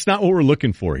large? That's not what we're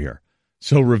looking for here.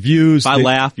 So reviews. If I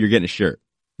laugh, you're getting a shirt.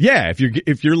 Yeah,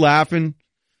 if you're laughing,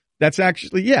 that's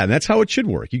actually, that's how it should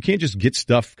work. You can't just get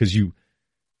stuff because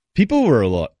people were a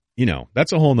lot,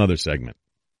 that's a whole nother segment.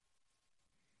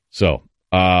 So,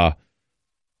 so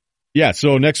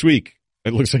next week,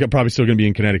 it looks like I'm probably still going to be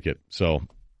in Connecticut. So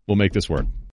we'll make this work.